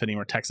me I couldn't fit any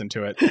more text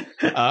into it,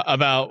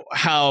 about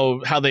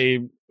how they,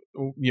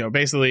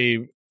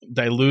 basically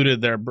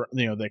diluted their,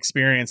 the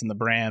experience and the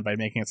brand by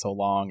making it so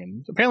long.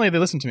 And apparently they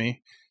listened to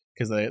me,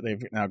 because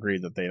they've now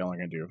agreed that they're only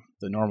going to do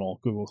the normal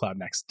Google Cloud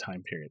Next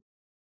time period.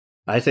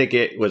 I think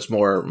it was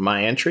more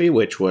my entry,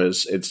 which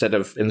was, instead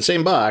of in the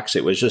same box,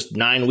 it was just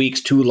 9 weeks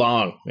too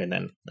long. And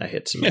then I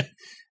hit submit.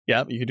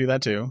 Yep, you could do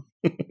that too.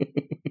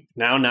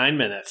 Now 9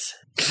 minutes.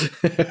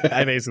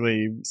 I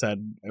basically said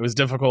it was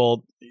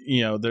difficult.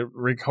 The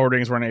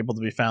recordings weren't able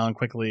to be found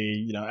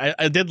quickly.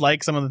 I did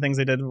like some of the things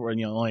they did where,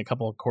 only a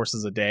couple of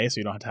courses a day, so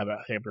you don't have to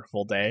have a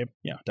full day.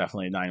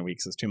 Definitely 9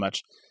 weeks is too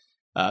much.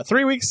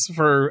 3 weeks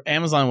for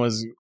Amazon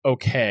was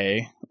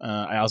okay.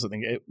 I also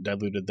think it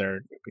diluted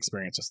their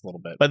experience just a little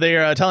bit. But they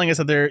are telling us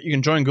that you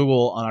can join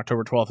Google on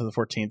October 12th to the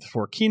 14th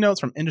for keynotes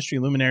from industry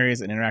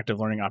luminaries and interactive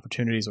learning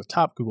opportunities with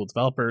top Google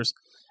developers,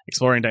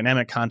 exploring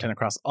dynamic content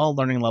across all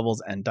learning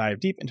levels, and dive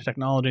deep into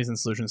technologies and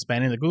solutions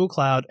spanning the Google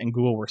Cloud and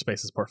Google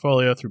Workspace's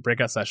portfolio through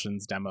breakout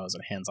sessions, demos,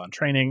 and hands-on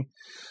training.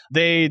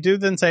 They do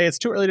then say it's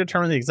too early to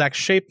determine the exact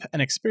shape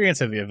and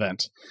experience of the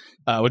event,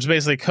 which is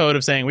basically code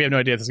of saying we have no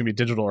idea if it's going to be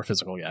digital or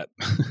physical yet.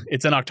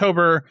 It's in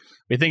October.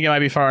 We think it might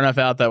be far enough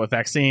out that with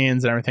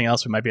vaccines and everything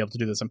else, we might be able to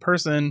do this in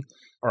person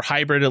or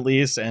hybrid at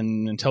least.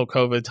 And until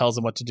COVID tells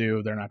them what to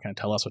do, they're not going to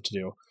tell us what to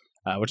do,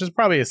 which is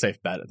probably a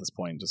safe bet at this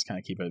point. Just kind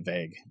of keep it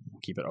vague,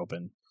 keep it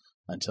open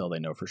until they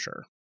know for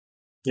sure.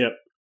 Yep.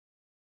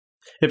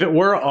 If it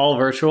were all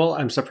virtual,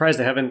 I'm surprised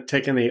they haven't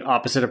taken the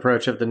opposite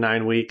approach of the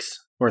 9 weeks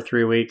or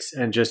 3 weeks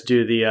and just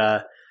do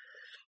the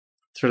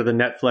sort of the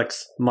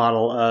Netflix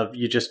model of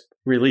you just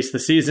release the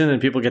season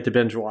and people get to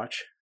binge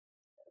watch.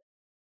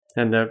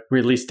 And the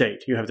release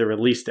date, you have the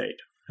release date,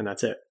 and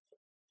that's it.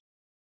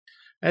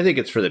 I think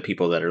it's for the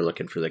people that are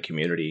looking for the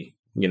community.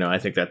 I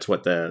think that's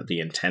what the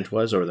intent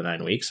was over the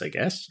 9 weeks, I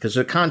guess. Because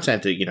the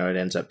content, it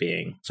ends up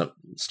being some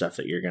stuff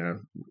that you're going to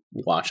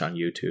watch on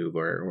YouTube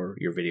or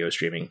your video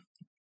streaming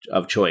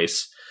of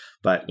choice.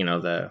 But,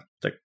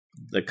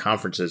 the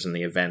conferences and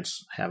the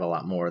events have a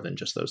lot more than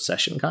just those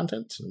session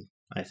contents. And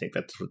I think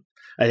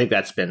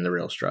that's been the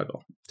real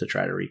struggle to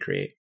try to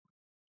recreate.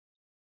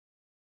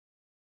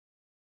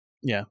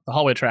 Yeah, the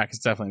hallway track has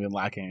definitely been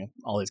lacking at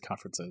all these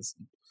conferences.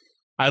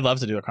 I'd love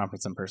to do a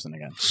conference in person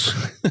again.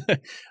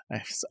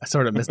 I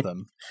sort of miss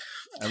them,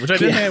 which I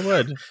didn't think I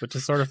would, which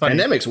is sort of funny.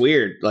 Pandemic's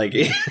weird. Like,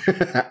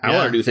 I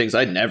want to do things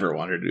I never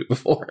wanted to do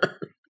before.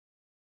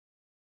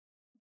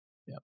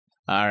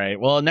 All right.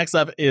 Well, next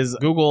up is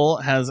Google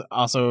has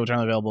also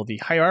generally available the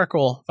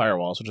hierarchical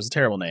firewalls, which is a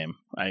terrible name.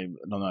 I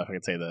don't know if I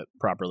could say that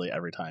properly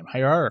every time.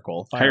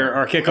 Hierarchical.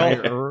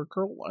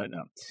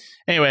 No.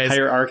 Anyways.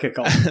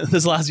 Hierarchical.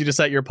 This allows you to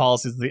set your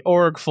policies at the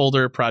org,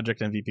 folder,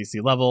 project, and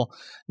VPC level,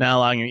 now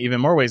allowing you even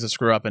more ways to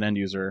screw up an end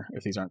user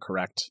if these aren't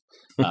correct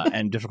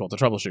and difficult to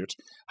troubleshoot.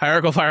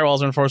 Hierarchical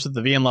firewalls are enforced at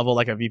the VM level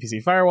like a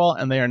VPC firewall,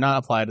 and they are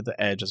not applied at the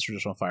edge as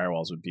traditional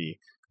firewalls would be.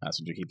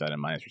 So do keep that in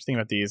mind if you're thinking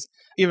about these.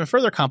 Even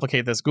further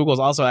complicate this, Google is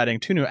also adding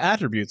 2 new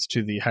attributes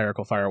to the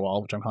hierarchical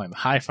firewall, which I'm calling the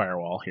high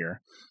firewall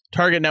here.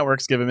 Target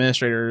networks give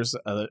administrators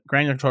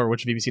granular control over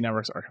which VPC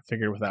networks are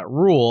configured with that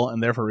rule,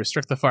 and therefore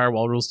restrict the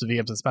firewall rules to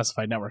VMs and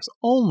specified networks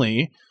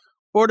only,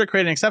 or to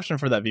create an exception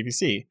for that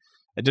VPC.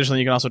 Additionally,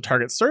 you can also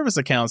target service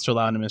accounts to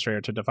allow an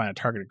administrator to define a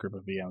targeted group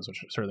of VMs,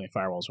 which certainly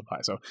firewalls apply.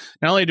 So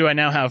not only do I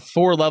now have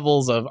 4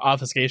 levels of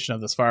obfuscation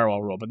of this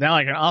firewall rule, but now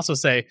I can also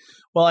say,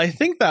 well, I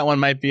think that one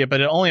might be it, but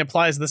it only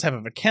applies to this type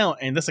of account,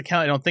 and this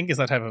account I don't think is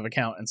that type of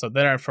account. And so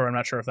therefore, I'm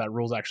not sure if that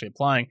rule is actually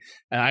applying.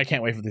 And I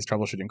can't wait for these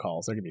troubleshooting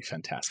calls. They're going to be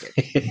fantastic.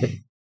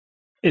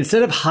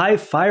 Instead of high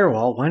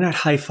firewall, why not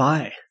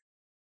hi-fi?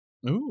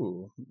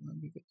 Ooh.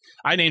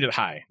 I named it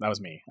high. That was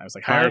me. I was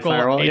like,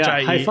 hierarchical,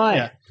 H-I-E. hi-fi.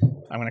 Yeah.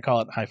 I'm going to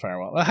call it high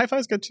firewall. Well, hi-fi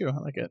is good too. I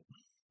like it.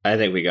 I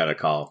think we got to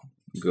call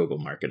Google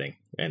marketing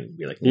and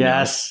be like,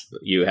 yes, no,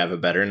 you have a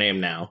better name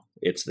now.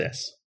 It's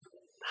this.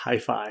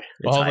 Hi-Fi.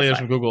 Well, hopefully there's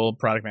some Google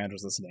product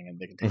managers listening and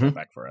they can take that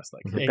back for us.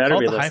 Like, hey, better call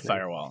be it the listening.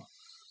 Hi-Firewall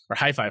or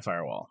Hi-Fi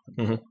Firewall.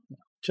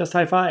 Just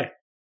Hi-Fi.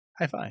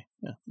 Hi-Fi.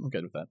 Yeah, I'm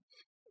good with that.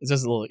 It's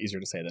just a little easier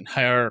to say than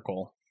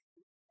hierarchical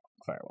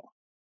firewall.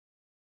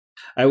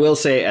 I will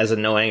say, as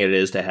annoying it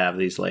is to have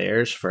these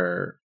layers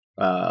for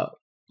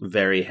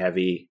very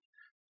heavy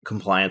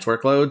compliance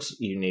workloads,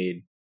 you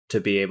need to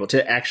be able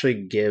to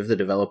actually give the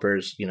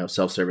developers,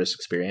 self-service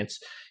experience.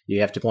 You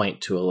have to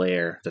point to a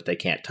layer that they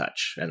can't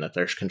touch and that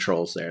there's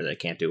controls there. They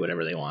can't do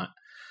whatever they want.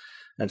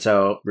 And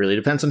so it really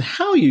depends on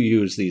how you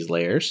use these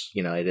layers.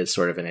 It is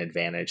sort of an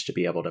advantage to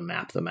be able to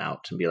map them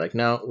out and be like,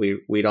 no,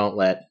 we don't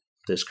let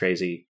this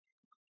crazy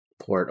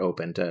port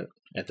open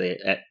at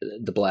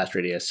the blast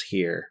radius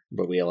here,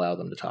 but we allow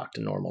them to talk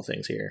to normal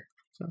things here.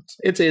 So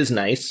it is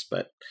nice,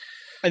 but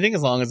I think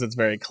as long as it's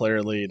very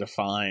clearly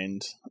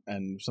defined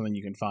and something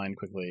you can find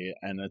quickly,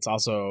 and it's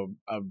also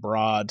a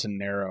broad to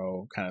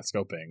narrow kind of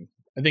scoping,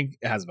 I think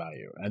it has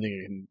value. I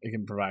think it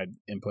can provide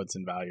inputs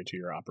and value to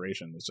your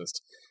operation. It's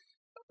just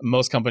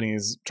most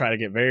companies try to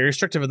get very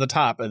restrictive at the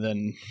top and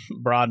then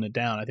broaden it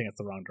down. I think it's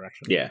the wrong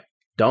direction. Yeah.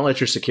 Don't let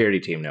your security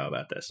team know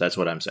about this. That's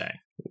what I'm saying.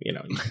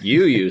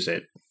 You use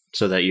it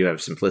so that you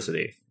have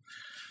simplicity.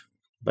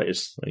 But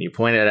it's when you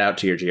point it out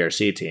to your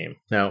GRC team,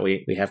 no,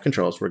 we have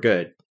controls. We're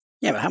good.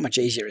 Yeah, but how much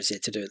easier is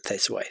it to do it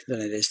this way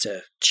than it is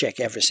to check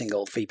every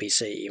single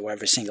VPC or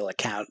every single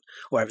account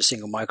or every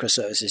single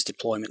microservices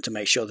deployment to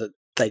make sure that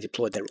they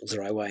deployed their rules the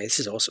right way? This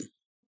is awesome.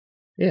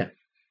 Yeah,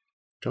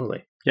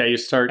 totally. Yeah, you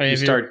start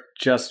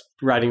just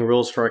writing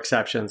rules for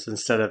exceptions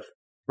instead of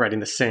writing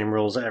the same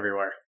rules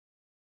everywhere.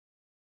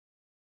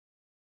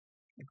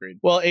 Agreed.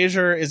 Well,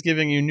 Azure is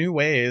giving you new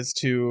ways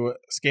to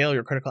scale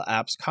your critical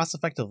apps cost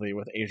effectively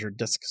with Azure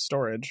Disk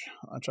Storage,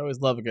 which I always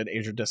love a good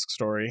Azure Disk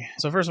story.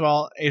 So first of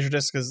all, Azure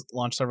Disk has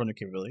launched several new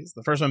capabilities.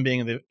 The first one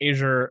being the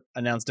Azure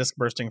announced disk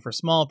bursting for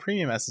small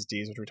premium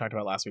SSDs, which we talked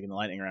about last week in the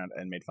lightning round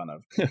and made fun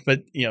of.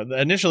 But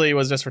initially it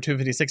was just for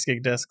 256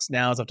 gig disks.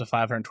 Now it's up to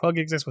 512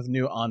 gig disks with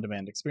new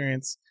on-demand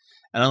experience.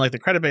 And unlike the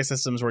credit-based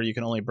systems where you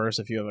can only burst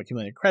if you have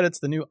accumulated credits,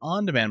 the new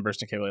on-demand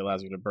bursting capability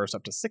allows you to burst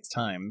up to 6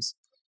 times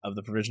of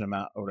the provision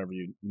amount or whatever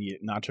you need,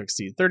 not to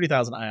exceed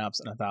 30,000 IOPS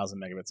and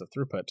 1,000 megabits of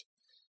throughput.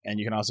 And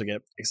you can also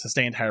get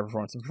sustained higher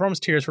performance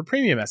tiers for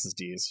premium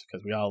SSDs,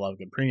 because we all love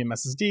good premium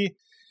SSD.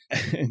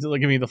 And it'll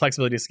give you the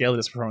flexibility to scale the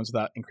disk performance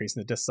without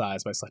increasing the disk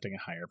size by selecting a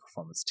higher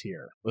performance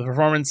tier. With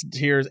performance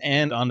tiers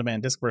and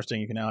on-demand disk bursting,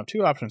 you can now have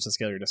 2 options to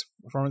scale your disk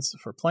performance: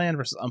 for planned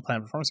versus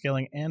unplanned performance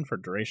scaling, and for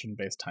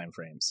duration-based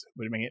timeframes,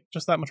 which make it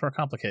just that much more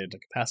complicated to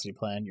capacity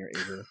plan your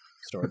Azure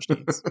storage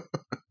needs.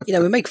 We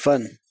make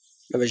fun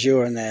of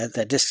Azure and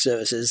their disk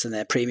services and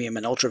their premium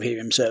and ultra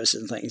premium services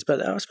and things,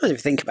 but I suppose if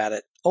you think about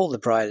it, all the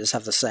providers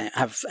have the same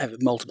have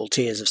multiple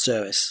tiers of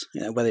service.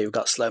 Whether you've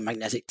got slow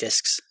magnetic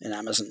disks in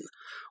Amazon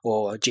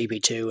or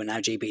GB2 and now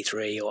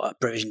GB3 or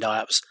provisioned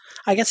IOPS.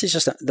 I guess it's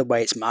just the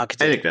way it's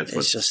marketed. I think that's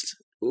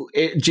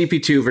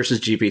GP2 versus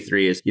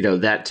GP3 is,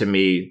 that to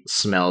me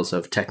smells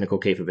of technical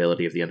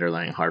capability of the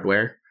underlying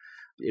hardware.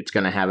 It's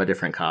going to have a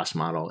different cost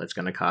model. It's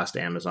going to cost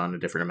Amazon a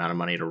different amount of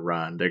money to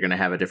run. They're going to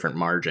have a different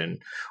margin,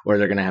 or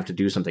they're going to have to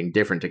do something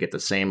different to get the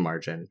same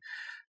margin.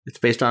 It's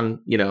based on,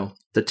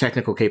 the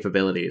technical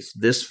capabilities.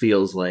 This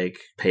feels like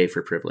pay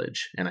for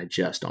privilege, and I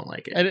just don't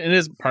like it. And it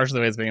is partially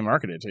the way it's being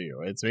marketed to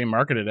you. It's being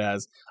marketed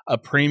as a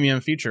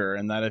premium feature,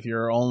 and that if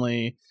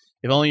only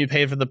you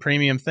paid for the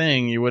premium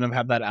thing, you wouldn't have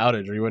had that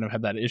outage or you wouldn't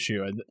have had that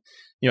issue. And,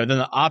 then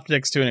the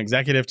optics to an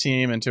executive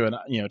team and to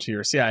to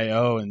your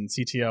CIO and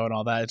CTO and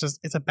all that,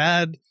 it's a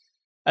bad,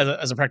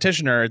 as a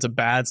practitioner, it's a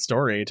bad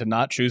story to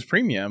not choose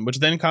premium, which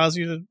then causes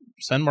you to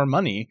spend more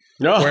money.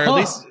 No. Where at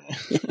least,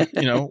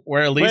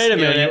 wait a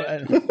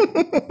minute.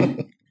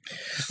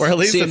 Where at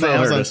least in the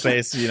Amazon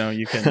space,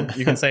 you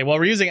can say, well,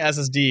 we're using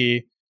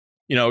SSD.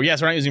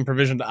 Yes, we're not using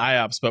provisioned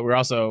IOPS, but we're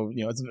also,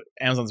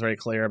 Amazon's very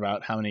clear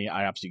about how many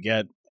IOPS you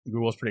get.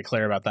 Google's pretty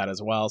clear about that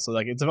as well. So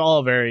it's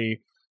all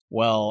very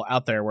well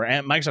out there, where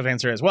Microsoft's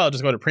answer is, well,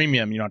 just go to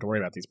premium. You don't have to worry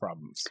about these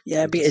problems.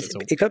 Yeah,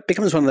 it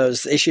becomes one of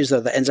those issues, though,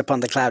 that ends up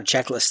on the cloud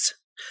checklist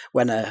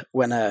when a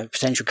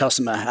potential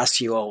customer asks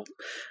you, oh,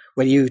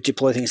 when you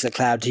deploy things to the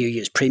cloud, do you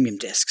use premium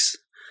disks?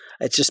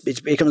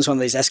 It becomes one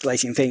of these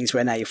escalating things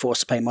where now you're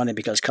forced to pay money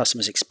because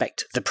customers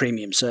expect the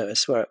premium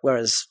service,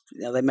 whereas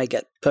they may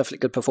get perfectly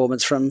good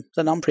performance from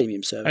the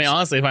non-premium service. I mean,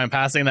 honestly, if I'm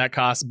passing that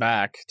cost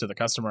back to the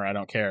customer, I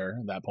don't care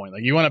at that point.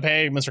 Like, you want to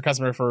pay Mr.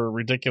 Customer for a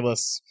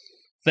ridiculous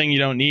thing you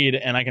don't need,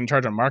 and I can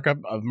charge a markup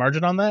of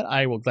margin on that,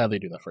 I will gladly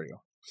do that for you.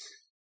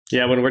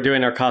 Yeah, when we're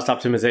doing our cost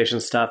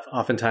optimization stuff,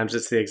 oftentimes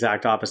it's the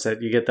exact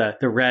opposite. You get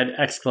the red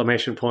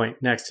exclamation point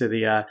next to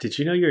the, did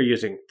you know you're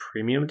using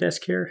premium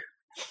disk here?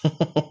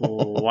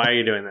 Why are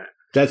you doing that?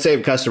 That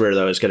same customer,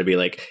 though, is going to be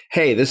like,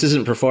 hey, this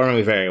isn't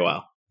performing very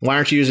well. Why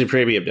aren't you using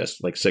premium disk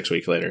like 6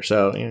 weeks later?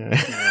 So,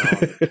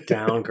 No,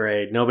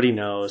 downgrade. Nobody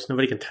knows.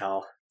 Nobody can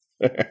tell.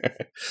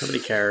 Nobody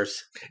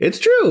cares. It's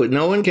true.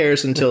 No one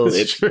cares until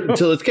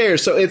it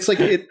cares. So it's like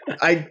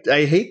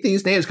I hate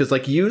these names because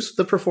like use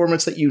the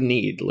performance that you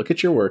need. Look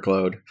at your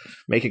workload.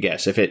 Make a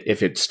guess. If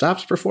it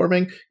stops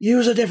performing,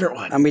 use a different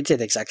one. And we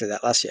did exactly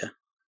that last year.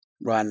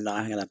 Ryan and I,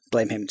 I'm going to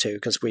blame him too,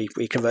 because we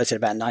converted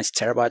about 90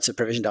 terabytes of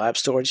provisioned IOPS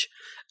storage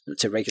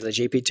to regular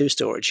GP2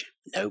 storage.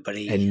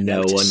 Nobody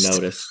noticed. One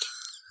noticed.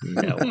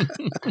 No.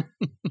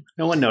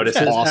 No one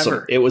notices. Awesome.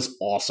 Ever. It was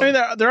awesome. I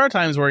mean, there are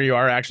times where you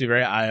are actually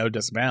very IO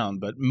disk bound,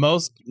 but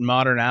most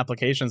modern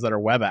applications that are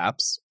web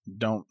apps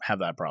don't have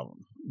that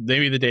problem.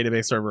 Maybe the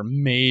database server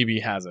maybe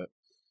has it.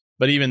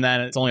 But even then,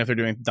 it's only if they're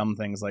doing dumb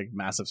things like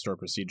massive store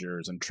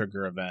procedures and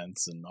trigger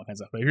events and all kinds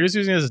of stuff. But if you're just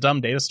using it as a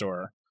dumb data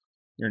store,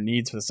 your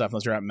needs for the stuff,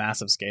 unless you're at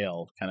massive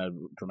scale, kind of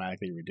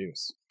dramatically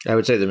reduce. I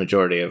would say the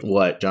majority of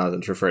what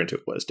Jonathan's referring to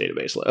was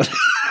database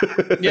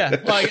load. Yeah.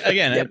 Well,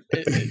 again,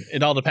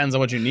 it all depends on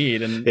what you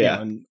need. And, yeah. You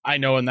know, and I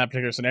know in that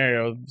particular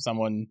scenario,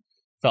 someone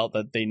felt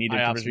that they needed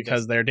IOPS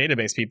because they're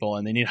database people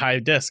and they need high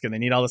disk and they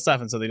need all this stuff.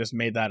 And so they just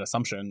made that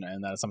assumption,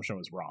 and that assumption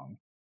was wrong.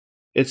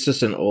 It's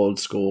just an old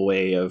school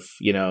way of,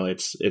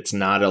 it's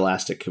not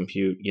elastic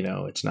compute,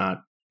 it's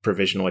not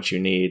provision what you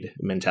need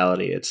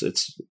mentality.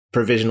 It's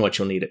provision what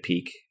you'll need at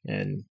peak.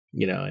 And,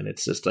 and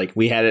it's just like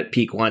we had it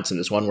peak once in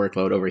this one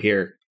workload over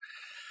here.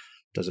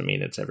 Doesn't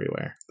mean it's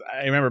everywhere.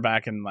 I remember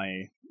back in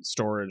my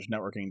storage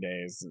networking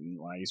days and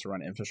when I used to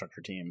run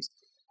infrastructure teams,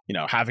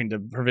 having to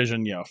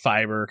provision,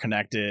 fiber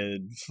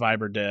connected,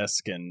 fiber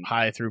disk and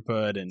high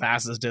throughput and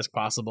fastest disk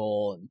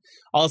possible and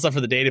all this stuff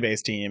for the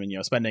database team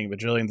and, spending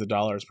bajillions of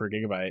dollars per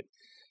gigabyte.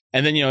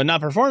 And then,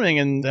 not performing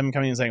and them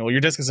coming and saying, well, your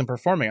disk isn't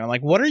performing. And I'm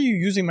like, what are you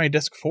using my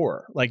disk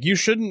for? Like, you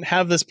shouldn't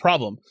have this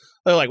problem.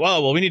 They're like,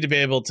 well, we need to be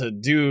able to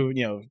do,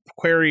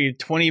 query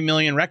 20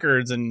 million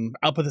records and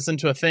output this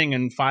into a thing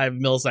in 5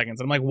 milliseconds.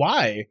 And I'm like,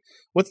 why?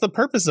 What's the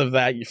purpose of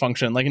that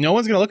function? Like, no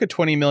one's going to look at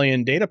 20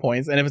 million data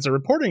points. And if it's a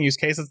reporting use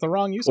case, it's the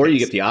wrong use case. Or you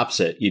get the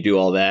opposite. You do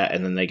all that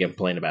and then they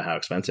complain about how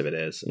expensive it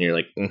is. And you're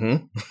like,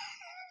 mm-hmm.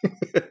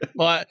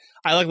 Well,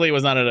 I luckily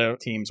was not at a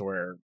teams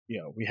where,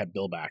 we had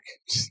bill back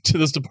to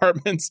those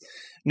departments.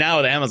 Now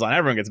with Amazon,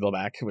 everyone gets bill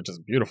back, which is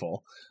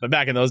beautiful. But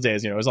back in those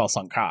days, it was all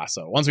sunk cost.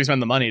 So once we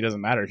spend the money, it doesn't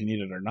matter if you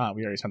need it or not.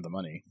 We already spent the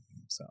money.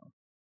 So,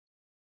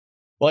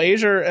 well,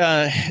 Azure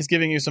is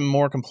giving you some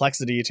more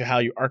complexity to how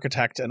you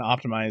architect and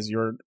optimize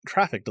your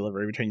traffic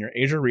delivery between your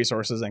Azure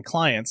resources and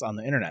clients on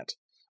the internet,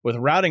 with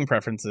routing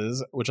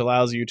preferences, which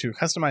allows you to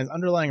customize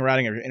underlying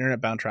routing of your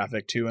internet-bound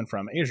traffic to and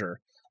from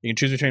Azure. You can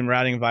choose between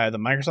routing via the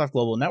Microsoft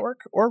Global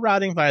Network or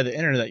routing via the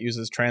internet that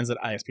uses transit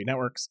ISP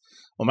networks.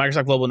 While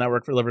Microsoft Global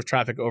Network delivers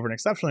traffic over an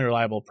exceptionally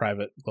reliable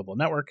private global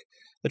network,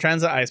 the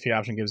transit ISP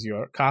option gives you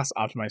a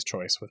cost-optimized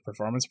choice with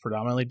performance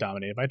predominantly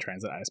dominated by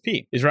transit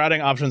ISP. These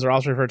routing options are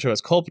also referred to as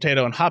cold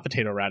potato and hot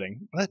potato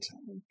routing. What?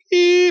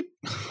 Beep!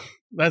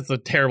 That's a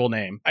terrible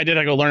name. I did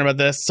have to go learn about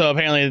this. So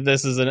apparently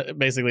this is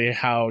basically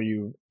how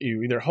you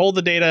either hold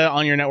the data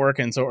on your network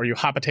or you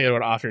hot potato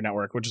it off your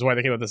network, which is why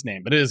they came up with this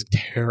name. But it is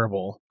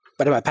terrible.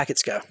 Where do my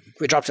packets go?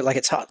 We dropped it like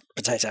it's hot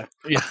potato.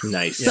 Yeah.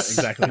 Nice. Yeah,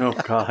 exactly. Oh,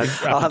 God.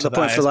 I'll have the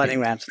point for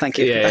lightning round. Thank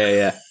you.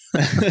 Yeah.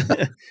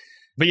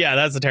 But yeah,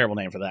 that's a terrible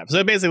name for that.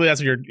 So basically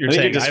that's what you're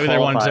saying. I either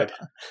wanted to...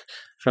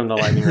 from the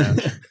lightning round.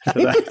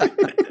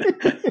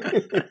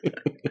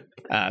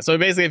 So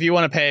basically, if you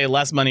want to pay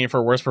less money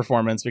for worse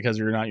performance because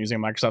you're not using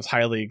Microsoft's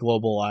highly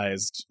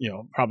globalized,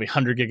 probably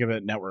 100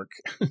 gigabit network,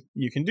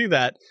 you can do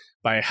that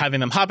by having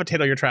them hot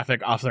potato your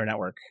traffic off their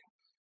network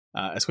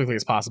as quickly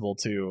as possible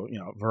to,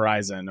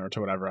 Verizon or to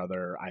whatever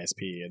other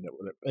ISP,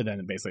 and then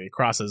it basically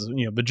crosses,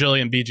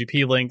 bajillion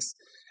BGP links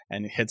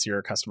and hits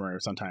your customer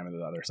sometime on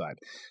the other side.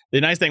 The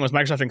nice thing was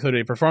Microsoft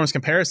included a performance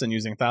comparison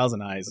using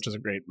Thousand Eyes, which is a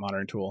great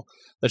modern tool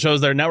that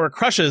shows their network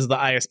crushes the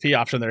ISP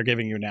option they're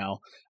giving you now.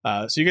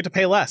 So you get to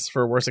pay less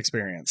for a worse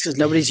experience. Because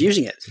nobody's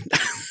using it.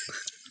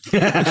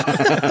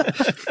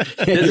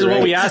 This is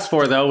what we asked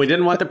for, though. We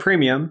didn't want the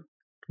premium.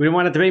 We didn't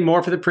want it to pay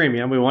more for the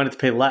premium. We wanted to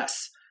pay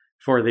less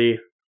for the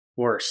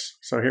worse.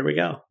 So here we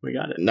go. We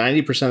got it.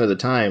 90% of the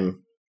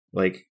time,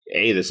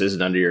 this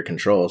isn't under your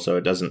control, so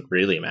it doesn't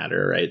really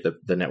matter, right?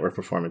 The network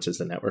performance is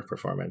the network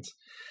performance.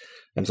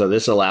 And so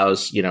this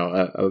allows,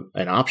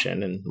 an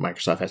option, and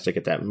Microsoft has to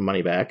get that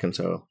money back. And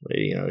so,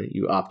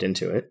 you opt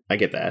into it. I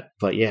get that.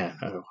 But yeah,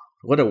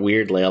 what a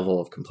weird level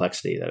of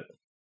complexity that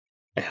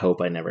I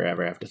hope I never,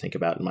 ever have to think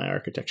about in my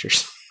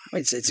architectures.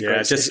 It's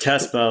great. Just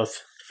test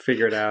both.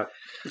 Figure it out.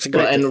 It's a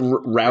great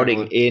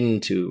routing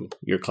into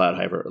your cloud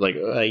hyper,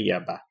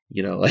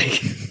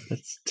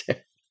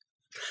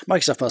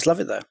 Microsoft must love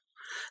it, though.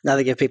 Now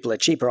they give people a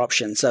cheaper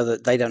option so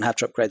that they don't have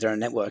to upgrade their own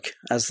network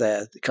as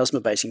their customer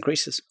base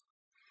increases.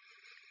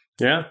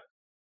 Yeah.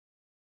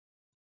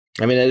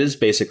 I mean, it is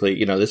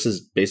basically, this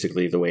is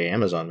basically the way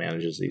Amazon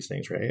manages these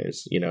things, right?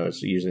 It's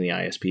using the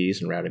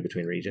ISPs and routing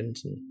between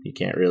regions, and you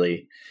can't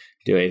really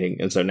do anything.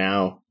 And so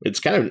now it's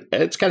kind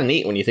of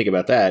neat when you think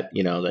about that,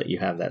 that you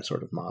have that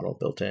sort of model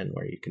built in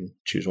where you can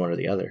choose one or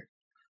the other.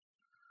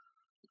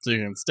 So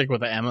you can stick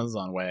with the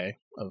Amazon way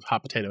of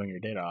hot potatoing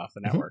your data off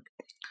the network.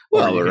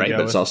 Well, right,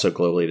 but it's also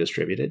globally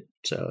distributed.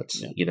 So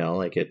it's,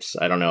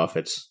 I don't know if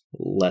it's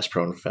less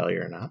prone to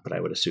failure or not, but I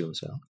would assume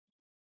so.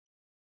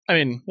 I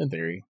mean, in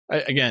theory.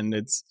 Again,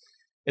 it's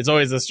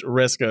always this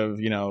risk of,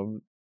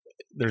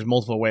 there's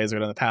multiple ways to go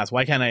down the path.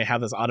 Why can't I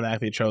have this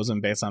automatically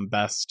chosen based on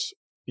best,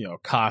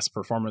 cost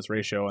performance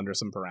ratio under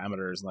some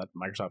parameters and let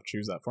Microsoft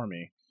choose that for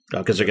me? Oh,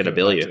 because they're going to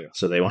bill you,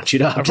 so they want you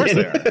to opt in. Of course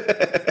they are.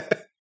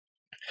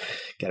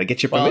 Got to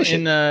get your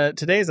permission. Well, in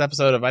today's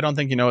episode of I Don't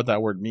Think You Know What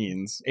That Word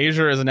Means,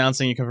 Azure is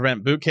announcing you can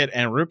prevent bootkit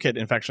and rootkit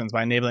infections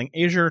by enabling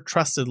Azure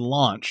Trusted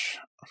Launch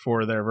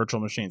for their virtual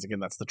machines. Again,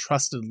 that's the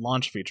Trusted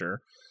Launch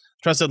feature.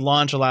 Trusted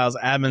Launch allows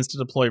admins to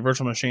deploy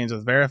virtual machines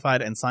with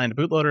verified and signed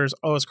bootloaders,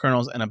 OS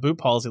kernels, and a boot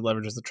policy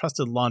leverages the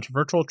Trusted Launch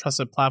Virtual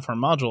Trusted Platform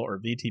Module, or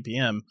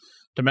VTPM,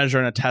 to measure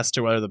and attest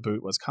to whether the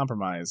boot was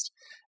compromised.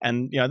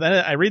 And then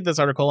I read this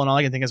article, and all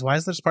I can think is, why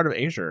is this part of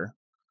Azure?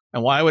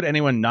 And why would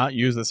anyone not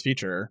use this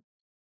feature?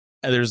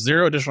 And there's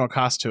zero additional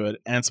cost to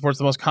it, and it supports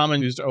the most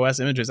common used OS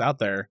images out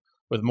there,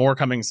 with more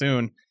coming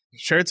soon.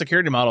 Shared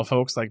security model,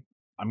 folks. Like,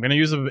 I'm going to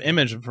use an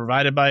image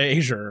provided by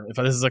Azure if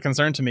this is a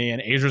concern to me,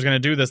 and Azure's going to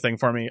do this thing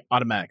for me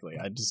automatically.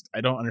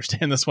 I don't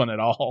understand this one at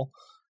all.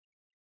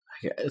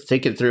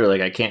 Thinking through,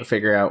 I can't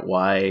figure out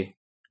why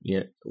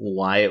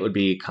it would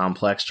be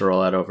complex to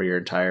roll out over your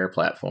entire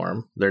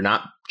platform. They're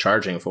not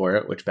charging for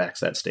it, which backs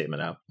that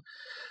statement up.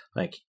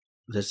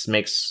 This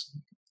makes,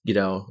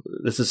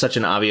 this is such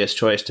an obvious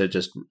choice to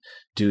just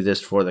do this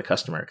for the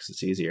customer because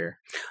it's easier.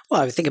 Well,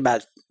 I think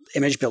about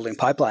image building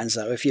pipelines,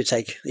 though. If you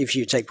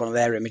take one of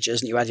their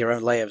images and you add your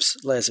own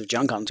layers of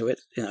junk onto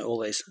it,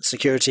 all these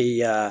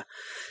security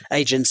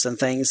agents and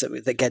things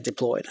that get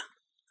deployed,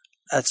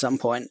 at some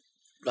point,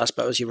 I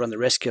suppose you run the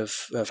risk of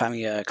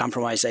having a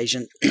compromised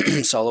agent,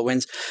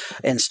 SolarWinds,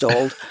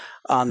 installed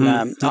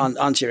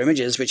onto your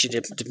images, which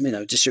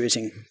you're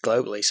distributing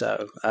globally.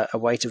 So a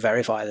way to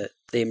verify that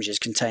the images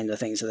contain the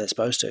things that they're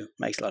supposed to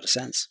makes a lot of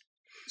sense.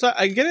 So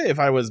I get it if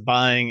I was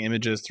buying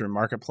images through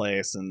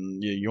Marketplace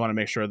and you want to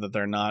make sure that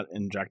they're not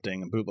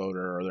injecting a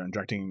bootloader or they're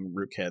injecting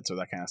rootkits or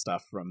that kind of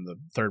stuff from the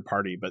third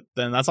party. But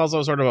then that's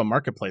also sort of a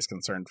Marketplace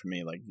concern for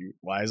me.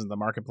 Why isn't the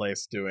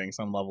Marketplace doing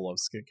some level of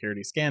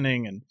security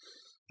scanning and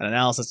an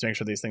analysis to make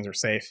sure these things are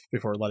safe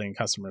before letting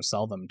customers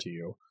sell them to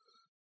you?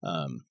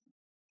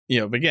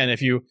 But again,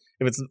 if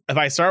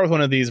I start with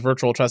one of these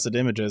virtual trusted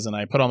images and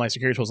I put all my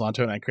security tools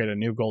onto it and I create a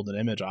new golden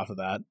image off of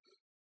that,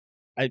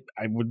 I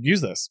would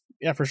use this.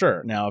 Yeah, for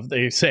sure. Now, if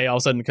they say all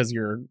of a sudden because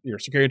your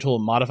security tool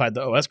modified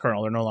the OS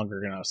kernel, they're no longer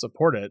going to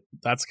support it,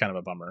 that's kind of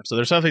a bummer. So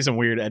there's definitely some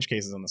weird edge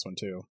cases on this one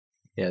too.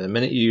 Yeah, the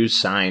minute you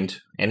signed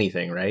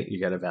anything, right, you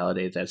got to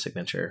validate that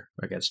signature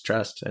against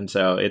trust. And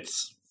so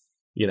it's,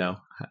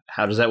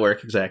 how does that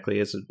work exactly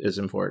is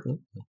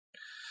important.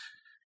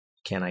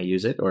 Can I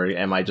use it, or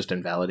am I just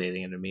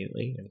invalidating it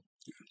immediately?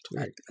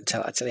 I'll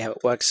tell you how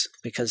it works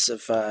because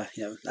of our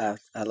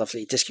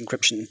lovely disk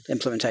encryption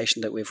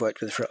implementation that we've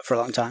worked with for a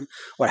long time.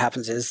 What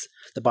happens is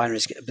the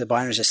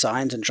binaries are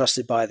signed and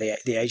trusted by the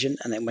agent,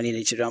 and then when you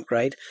need to do an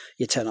upgrade,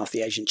 you turn off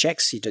the agent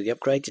checks, you do the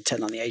upgrade, you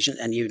turn on the agent,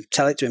 and you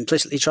tell it to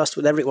implicitly trust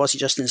whatever it was you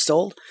just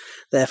installed,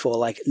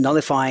 therefore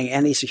nullifying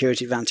any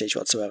security advantage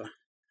whatsoever.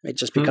 It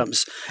just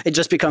becomes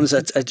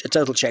a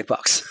total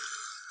checkbox.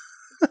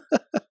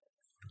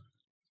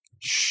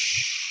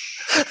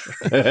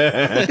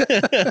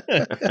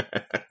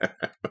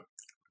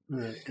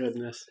 Oh,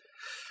 goodness.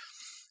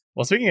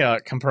 Well, speaking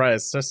of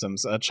comprised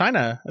systems,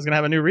 China is going to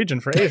have a new region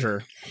for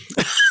Azure.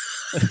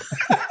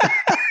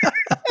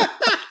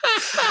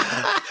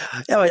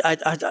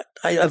 I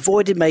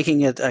avoided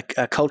making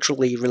a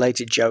culturally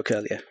related joke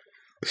earlier.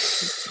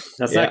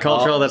 That's not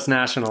cultural, that's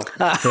national.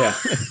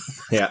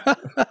 Yeah.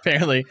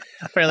 Apparently,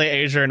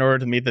 Azure, in order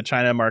to meet the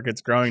China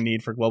market's growing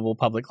need for global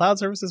public cloud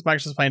services,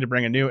 Microsoft's planning to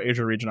bring a new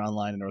Azure region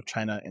online in North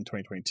China in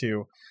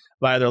 2022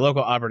 via their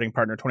local operating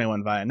partner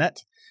 21 via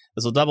Net.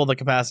 This will double the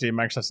capacity of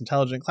Microsoft's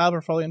intelligent cloud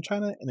portfolio in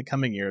China in the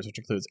coming years, which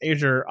includes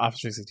Azure,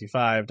 Office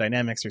 365,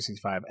 Dynamics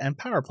 365, and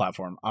Power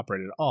Platform,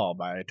 operated all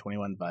by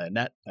 21 via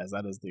Net, as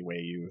that is the way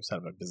you set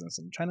up a business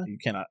in China. You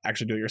cannot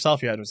actually do it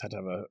yourself. You just have to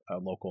have a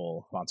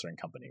local sponsoring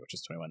company, which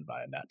is 21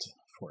 via Net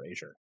for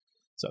Azure.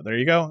 So there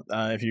you go.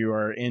 If you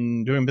are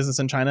doing business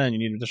in China and you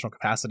need additional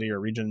capacity or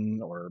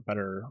region or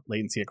better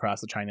latency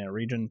across the China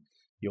region,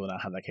 you will now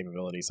have that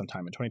capability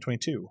sometime in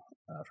 2022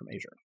 from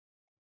Azure.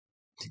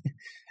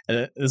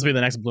 This will be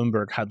the next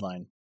Bloomberg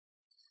headline.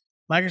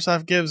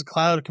 Microsoft gives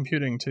cloud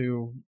computing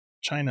to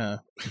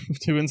China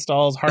to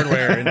installs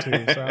hardware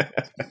into software.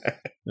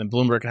 Then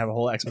Bloomberg can have a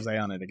whole expose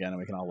on it again, and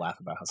we can all laugh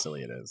about how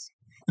silly it is.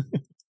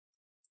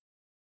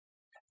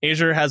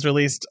 Azure has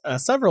released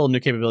several new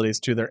capabilities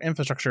to their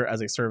infrastructure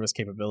as a service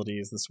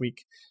capabilities this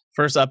week.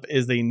 First up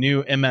is the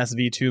new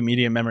MS-V2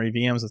 medium memory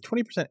VMs with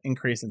 20%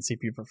 increase in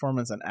CPU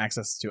performance and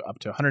access to up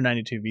to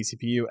 192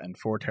 vCPU and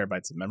 4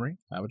 terabytes of memory,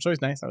 which is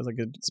always nice. That was a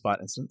good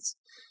spot instance.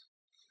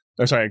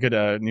 A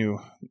good new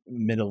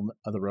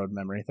middle-of-the-road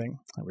memory thing.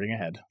 I'm reading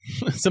ahead.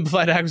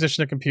 Simplified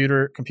acquisition of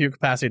compute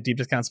capacity at deep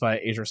discounts via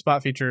Azure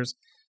Spot features.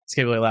 This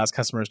capability allows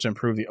customers to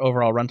improve the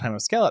overall runtime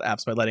of scale-out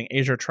apps by letting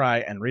Azure try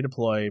and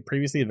redeploy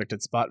previously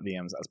evicted spot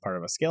VMs as part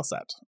of a scale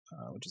set,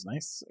 which is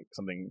nice.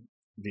 Something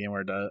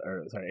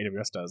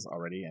AWS does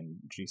already and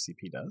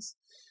GCP does.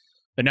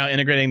 They're now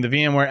integrating the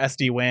VMware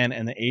SD-WAN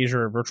and the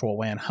Azure Virtual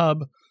WAN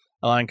Hub,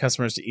 allowing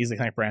customers to easily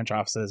connect branch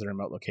offices and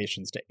remote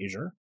locations to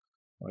Azure.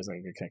 Always like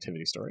a good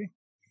connectivity story.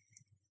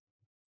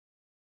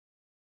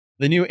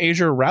 The new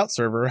Azure Route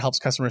Server helps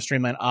customers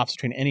streamline ops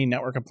between any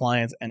network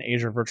appliance and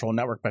Azure Virtual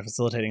Network by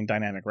facilitating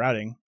dynamic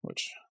routing,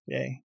 which,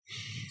 yay.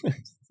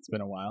 It's been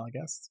a while, I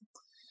guess.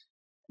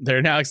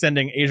 They're now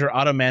extending Azure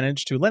Auto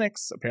Manage to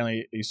Linux.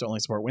 Apparently, it used to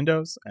only support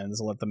Windows, and this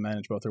will let them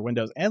manage both their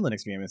Windows and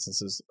Linux VM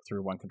instances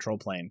through one control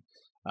plane,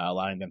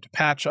 allowing them to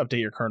patch,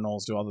 update your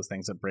kernels, do all those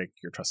things that break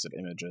your trusted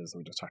images that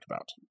we just talked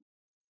about.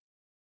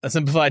 A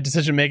simplified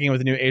decision-making with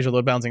the new Azure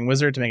Load Balancing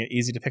Wizard to make it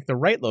easy to pick the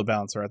right load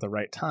balancer at the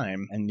right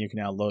time. And you can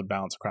now load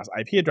balance across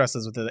IP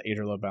addresses with the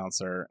Azure Load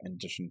Balancer in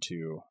addition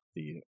to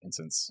the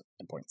instance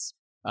endpoints.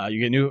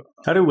 You get new...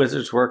 How do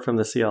wizards work from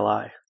the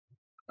CLI?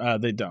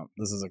 They don't.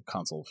 This is a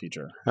console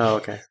feature. Oh,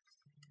 okay.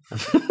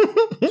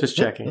 Just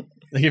checking.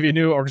 They give you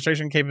new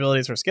orchestration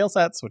capabilities for scale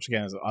sets, which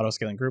again is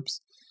auto-scaling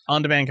groups.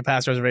 On-demand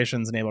capacity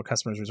reservations enable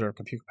customers to reserve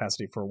compute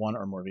capacity for one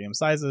or more VM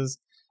sizes.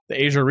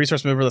 The Azure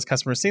Resource Mover lets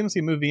customers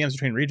seamlessly move VMs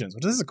between regions,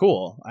 which this is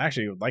cool. I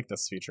actually would like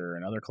this feature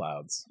in other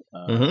clouds.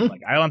 Like,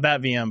 I want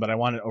that VM, but I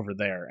want it over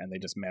there, and they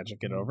just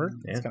magic it over.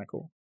 It's kind of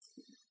cool.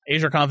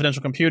 Azure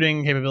Confidential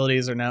Computing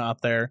capabilities are now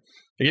out there.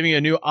 They're giving you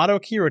a new auto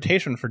key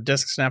rotation for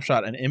disk,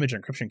 snapshot, and image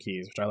encryption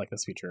keys, which I like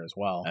this feature as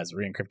well, as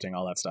re-encrypting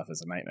all that stuff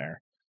is a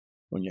nightmare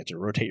when you have to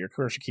rotate your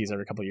commercial keys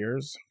every couple of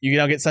years. You can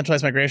now get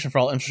centralized migration for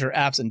all infrastructure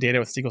apps and data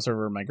with SQL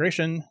Server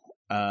migration.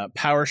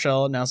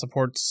 PowerShell now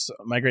supports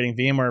migrating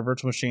VMware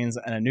virtual machines,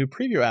 and a new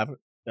preview app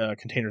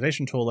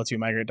containerization tool lets you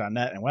migrate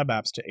 .NET and web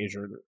apps to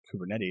Azure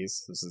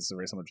Kubernetes. This is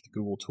very similar to the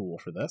Google tool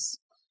for this.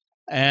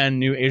 And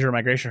new Azure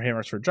migration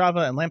frameworks for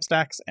Java and LAMP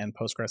stacks and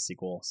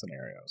PostgreSQL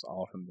scenarios,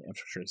 all from the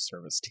infrastructure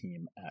service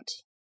team at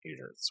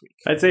Azure this week.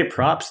 I'd say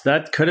props.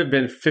 That could have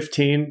been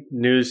 15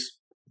 news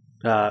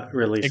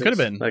releases. It could have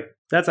been. Like,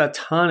 that's a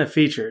ton of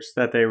features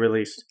that they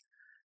released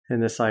in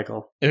this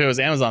cycle. If it was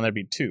Amazon, there'd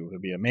be two.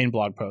 There'd be a main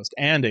blog post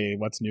and a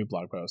what's new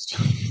blog post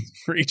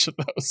for each of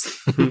those.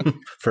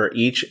 For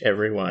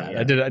every one. Yeah.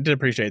 I did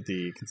appreciate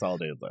the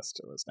consolidated list.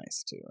 It was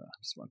nice to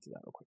just run through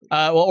that real quickly.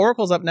 Well,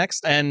 Oracle's up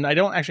next, and I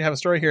don't actually have a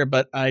story here,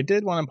 but I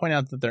did want to point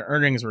out that their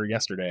earnings were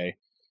yesterday,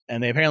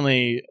 and they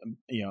apparently,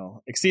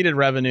 exceeded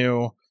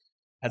revenue,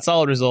 had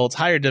solid results,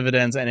 higher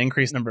dividends, and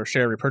increased number of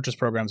share repurchase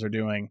programs they're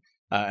doing,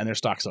 and their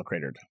stock still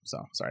cratered.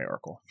 So sorry,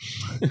 Oracle.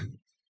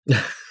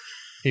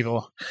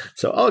 People.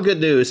 So all good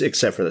news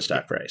except for the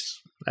stock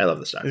price. I love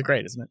the stock. It's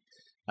great, isn't it?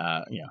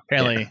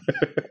 Apparently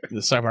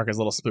the stock market is a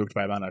little spooked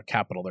by the amount of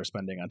capital they're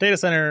spending on data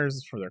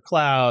centers for their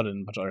cloud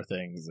and a bunch of other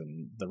things.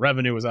 And the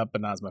revenue was up,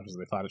 but not as much as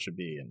they thought it should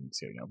be. And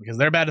so, because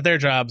they're bad at their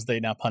jobs, they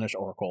now punish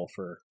Oracle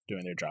for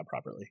doing their job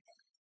properly.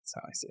 That's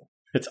how I see it.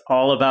 It's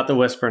all about the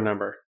whisper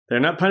number. They're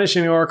not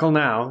punishing Oracle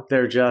now.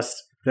 They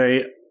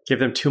give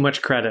them too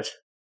much credit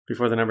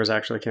before the numbers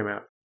actually came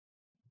out.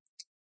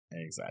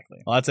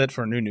 Exactly. Well, that's it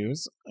for new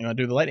news. I'm going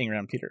to do the lightning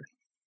round, Peter.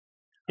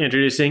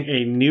 Introducing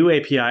a new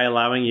API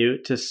allowing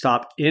you to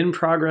stop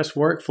in-progress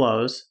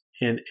workflows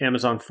in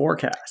Amazon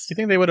Forecast. Do you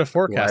think they would have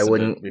forecasted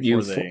it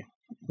before they...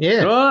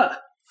 Yeah.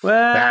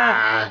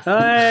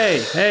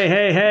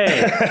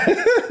 Hey.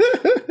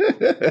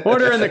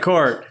 Order in the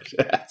court.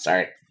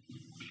 Sorry.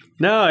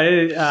 No,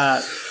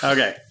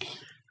 okay.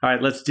 All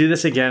right, let's do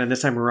this again, and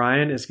this time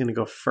Ryan is going to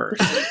go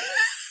first.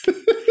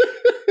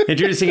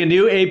 Introducing a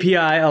new API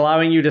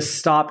allowing you to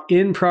stop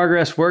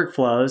in-progress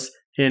workflows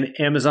in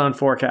Amazon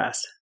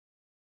Forecast.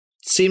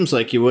 Seems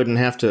like you wouldn't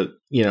have to,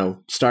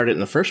 start it in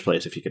the first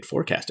place if you could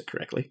forecast it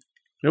correctly.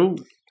 No.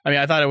 I mean,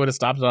 I thought it would have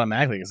stopped it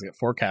automatically because it got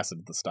forecasted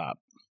at the stop.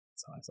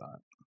 That's how I saw it.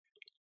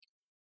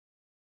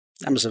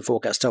 Amazon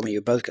Forecast told me you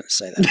were both going to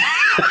say that.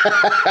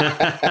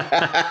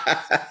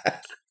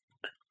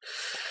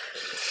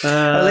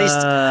 At least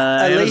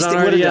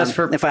it would have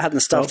done if I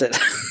hadn't stopped it.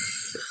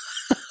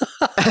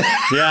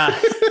 Yeah.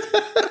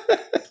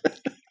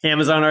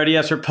 Amazon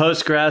RDS for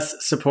Postgres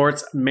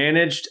supports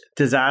managed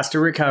disaster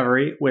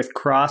recovery with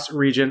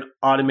cross-region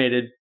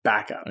automated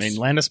backups. I mean,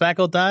 Landis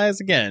Spackle dies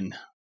again.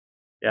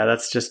 Yeah,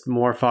 that's just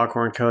more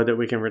Foghorn code that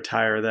we can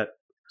retire that's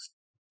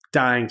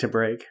dying to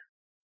break.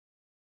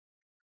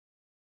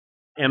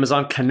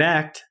 Amazon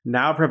Connect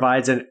now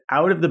provides an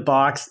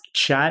out-of-the-box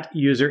chat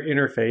user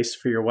interface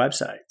for your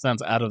website.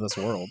 Sounds out of this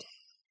world.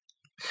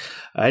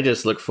 I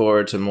just look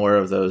forward to more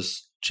of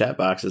those chat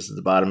boxes at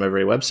the bottom of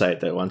every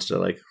website that wants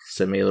to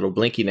send me a little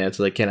blinky note.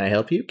 So can I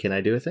help you? Can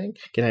I do a thing?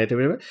 Can I do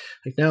it?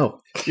 No.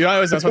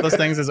 Always that's what those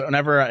things is.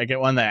 Whenever I get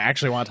one that I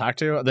actually want to talk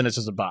to, then it's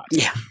just a bot.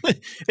 Yeah.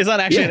 It's not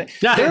actually.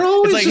 Yeah. They're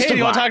always it's like, just hey, a do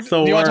you want bot. to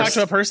talk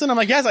to a person? I'm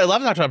like, yes, I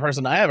love to talk to a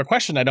person. I have a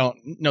question I don't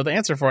know the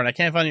answer for, and I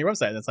can't find your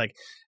website. And it's like,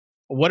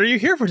 what are you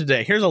here for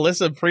today? Here's a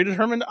list of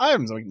predetermined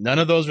items. Like, none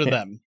of those are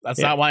them. That's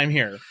not why I'm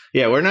here.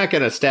 Yeah, we're not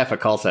going to staff a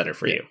call center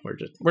for you. We're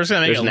just going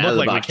to make it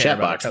look like we care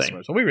about our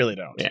customers, but we really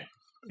don't. Yeah.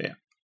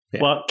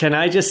 Yeah. Well, can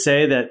I just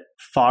say that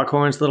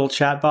Foghorn's little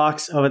chat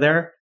box over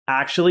there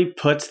actually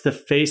puts the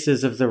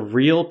faces of the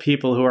real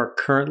people who are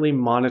currently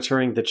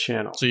monitoring the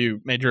channel. So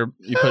you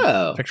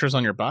put pictures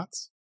on your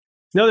bots?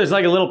 No, there's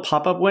like a little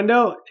pop-up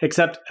window,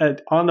 except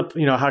on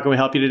the, how can we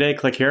help you today?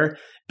 Click here.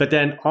 But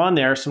then on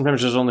there,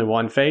 sometimes there's only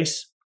one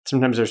face.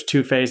 Sometimes there's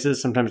two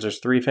faces. Sometimes there's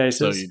three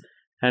faces.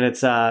 And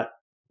it's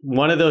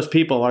one of those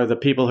people are the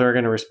people who are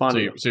going to respond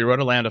to you. So you wrote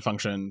a Lambda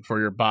function for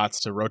your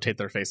bots to rotate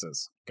their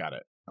faces. Got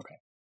it. Okay.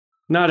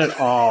 Not at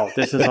all.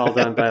 This is all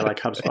done by like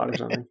HubSpot or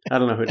something. I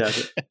don't know who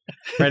does it.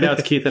 Right now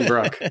it's Keith and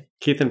Brooke.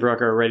 Keith and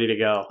Brooke are ready to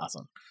go.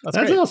 Awesome.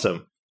 That's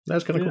awesome.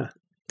 That's kind of cool.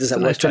 Does that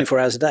work 24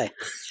 hours a day?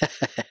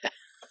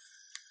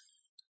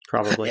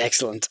 Probably.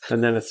 Excellent.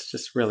 And then it's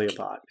just really a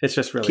bot. It's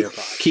just really a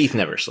bot. Keith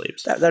never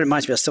sleeps. That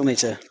reminds me, I still need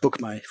to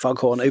book my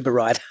Foghorn Uber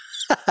ride.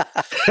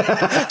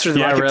 through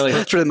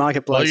the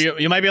marketplace. Well,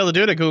 you might be able to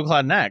do it at Google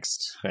Cloud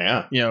Next.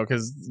 Yeah.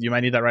 Because you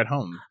might need that ride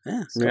home.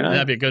 Yeah.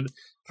 That'd be a good,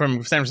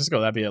 from San Francisco,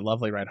 that'd be a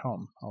lovely ride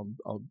home.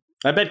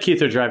 I bet Keith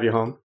would drive you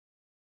home.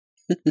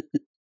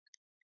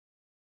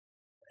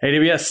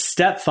 AWS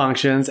Step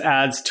Functions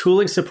adds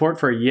tooling support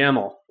for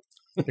YAML.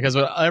 Because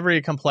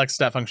every complex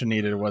step function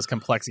needed was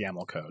complex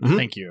YAML code. Mm-hmm.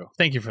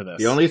 Thank you for this.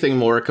 The only thing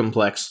more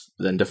complex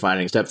than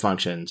defining step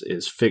functions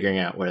is figuring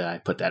out where I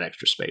put that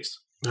extra space.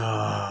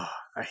 Oh,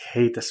 I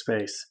hate the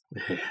space.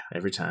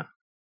 Every time.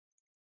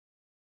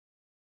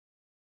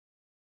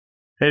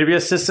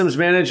 AWS Systems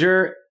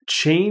Manager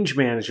Change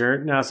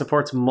Manager now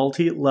supports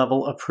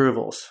multi-level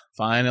approvals.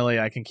 Finally,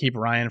 I can keep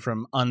Ryan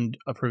from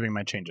unapproving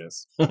my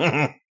changes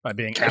by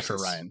being after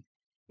Ryan.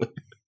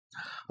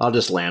 I'll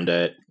just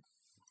Lambda it.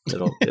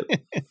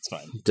 It's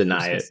fine.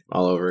 Deny it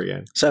all over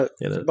again. So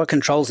what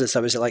controls this,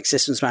 though? Is it like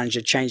Systems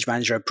Manager, Change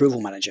Manager,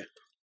 Approval Manager?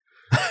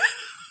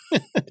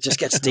 It just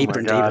gets deeper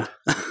and deeper.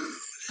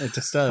 It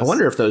just does. I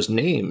wonder if those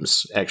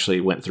names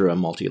actually went through a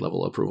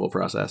multi-level approval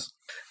process.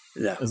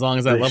 No. As long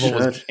as that level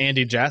was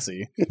Andy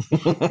Jassy.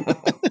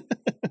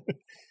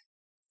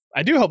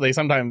 I do hope they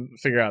sometime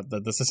figure out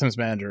that the Systems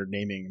Manager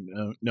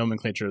naming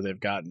nomenclature they've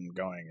gotten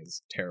going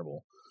is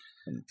terrible.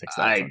 And fix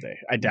that someday.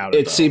 I doubt it.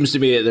 It seems to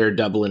me that they're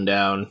doubling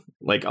down,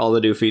 like all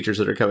the new features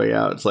that are coming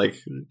out. It's like,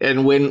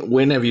 and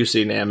when have you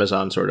seen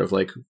Amazon sort of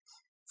like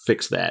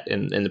fix that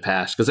in the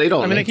past? Because they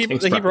don't. They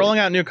keep rolling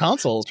out new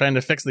consoles trying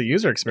to fix the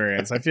user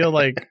experience. I feel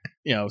like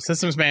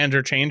Systems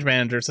Manager, Change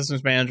Manager,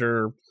 Systems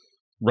Manager,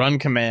 Run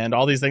Command,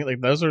 all these things. Like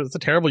it's a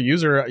terrible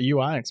user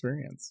UI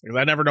experience because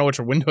I never know which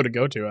window to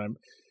go to.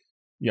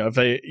 If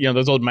they,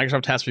 those old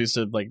Microsoft tests used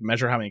to like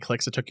measure how many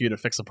clicks it took you to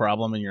fix a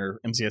problem in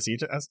your MCSE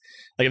test.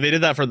 Like if they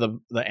did that for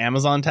the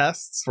Amazon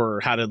tests for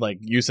how to like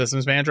use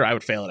Systems Manager, I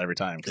would fail it every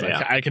time because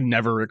I can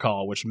never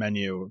recall which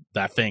menu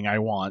that thing I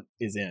want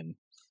is in.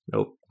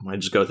 Nope. I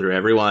just go through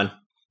every one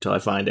until I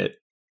find it.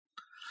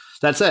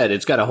 That said,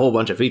 it's got a whole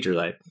bunch of features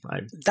I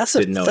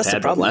didn't know it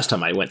had last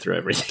time I went through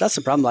everything. That's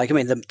the problem. Like,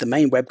 the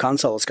main web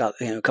console's got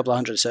a couple of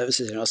hundred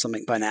services or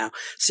something by now.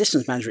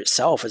 Systems Manager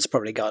itself has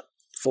probably got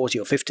 40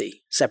 or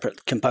 50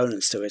 separate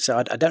components to it. So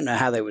I don't know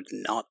how they would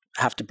not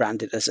have to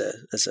brand it as a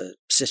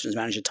Systems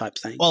Manager type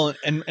thing. Well,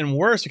 and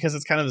worse, because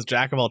it's kind of this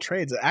jack of all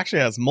trades, it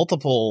actually has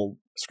multiple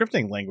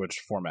scripting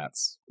language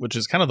formats, which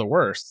is kind of the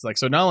worst. Like,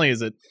 so not only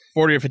is it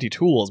 40 or 50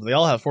 tools, but they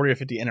all have 40 or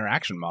 50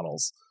 interaction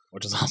models,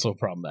 which is also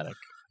problematic.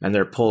 And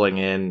they're pulling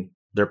in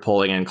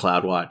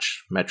CloudWatch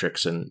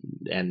metrics and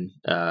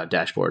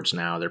dashboards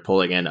now. They're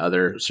pulling in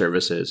other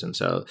services. And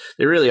so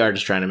they really are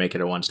just trying to make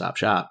it a one-stop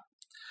shop.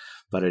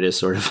 But it is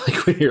sort of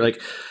like when you're like,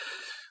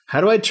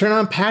 how do I turn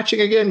on patching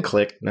again?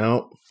 Click,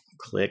 no.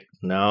 Click,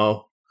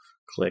 no.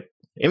 Click.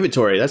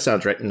 Inventory, that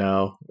sounds right.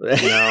 No.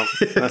 No,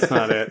 that's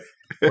not it.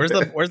 Where's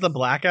the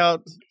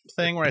blackout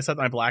thing where I set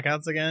my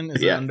blackouts again?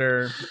 Is it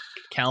under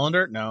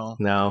calendar? No.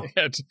 No.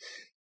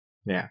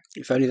 Yeah.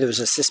 If only there was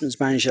a Systems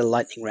Manager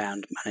Lightning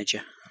Round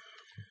Manager.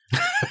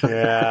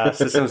 Yeah,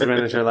 Systems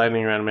Manager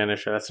Lightning Round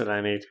Manager. That's what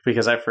I need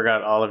because I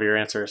forgot all of your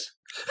answers.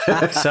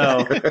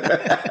 So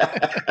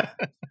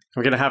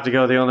I'm going to have to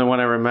go the only one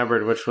I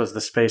remembered, which was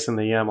the space in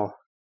the YAML.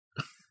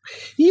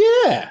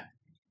 Yeah.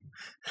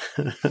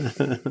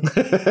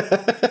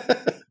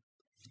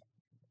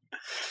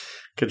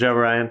 Good job,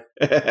 Ryan.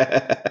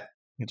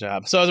 Good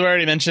job. So as we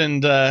already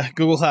mentioned,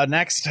 Google Cloud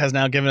Next has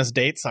now given us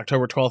dates,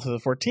 October 12th to the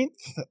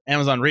 14th.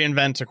 Amazon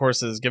reInvent, of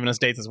course, has given us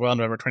dates as well,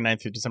 November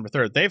 29th through December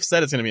 3rd. They've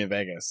said it's going to be in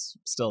Vegas.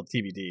 Still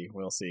TBD.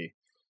 We'll see.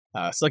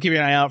 Still keeping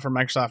an eye out for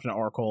Microsoft and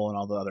Oracle and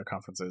all the other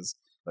conferences.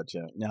 But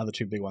now the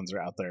two big ones are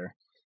out there.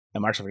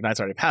 And Microsoft Ignite's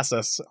already passed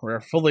us.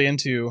 We're fully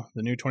into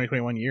the new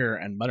 2021 year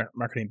and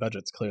marketing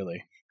budgets,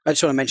 clearly. I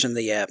just want to mention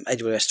the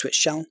AWS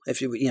Twitch channel.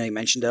 If you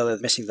mentioned earlier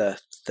missing the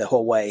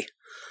hallway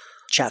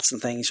chats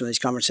and things from these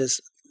conferences.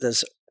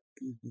 There's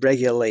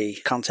regularly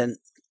content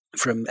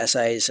from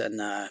SAs and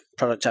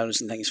product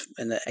owners and things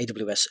in the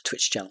AWS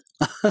Twitch channel.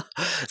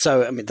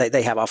 So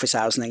they have office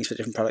hours and things for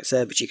different products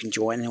there, but you can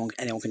join.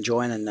 Anyone can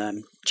join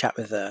and chat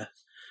with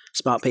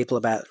smart people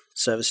about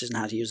services and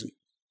how to use them.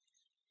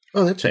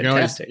 Oh, that's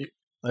fantastic.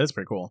 That is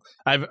pretty cool.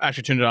 I've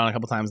actually tuned it on a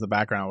couple times in the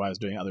background while I was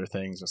doing other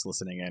things, just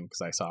listening in,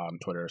 because I saw on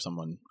Twitter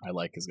someone I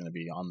like is going to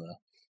be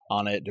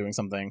on it doing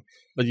something.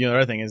 But the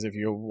other thing is, if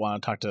you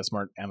want to talk to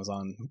smart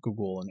Amazon,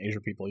 Google, and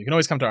Azure people, you can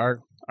always come to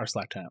our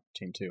Slack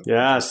team too.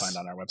 Yes. Find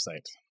on our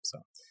website. So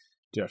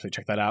do actually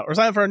check that out, or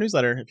sign up for our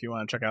newsletter if you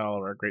want to check out all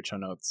of our great show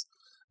notes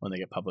when they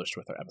get published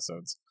with our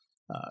episodes.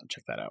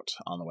 Check that out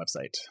on the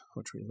website,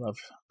 which we love.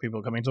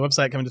 People coming to the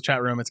website, coming to the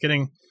chat room.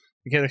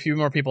 We get a few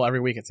more people every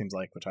week, it seems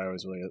like, which I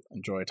always really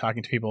enjoy,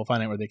 talking to people,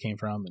 finding out where they came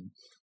from, and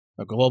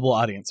a global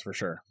audience for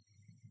sure.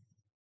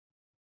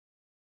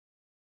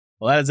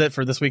 Well, that is it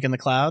for This Week in the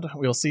Cloud.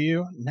 We'll see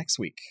you next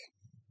week.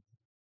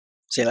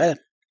 See you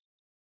later.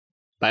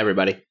 Bye,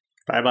 everybody.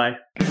 Bye-bye.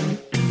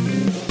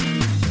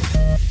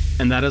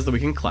 And that is The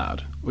Week in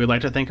Cloud. We'd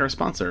like to thank our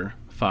sponsor,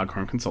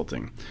 Foghorn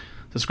Consulting.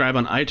 Subscribe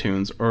on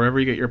iTunes or wherever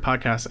you get your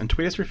podcasts, and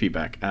tweet us your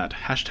feedback at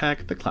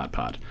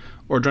 #TheCloudPod.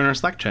 Or join our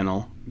Slack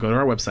channel. Go to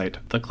our website,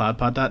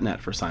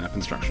 thecloudpod.net, for sign-up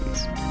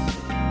instructions.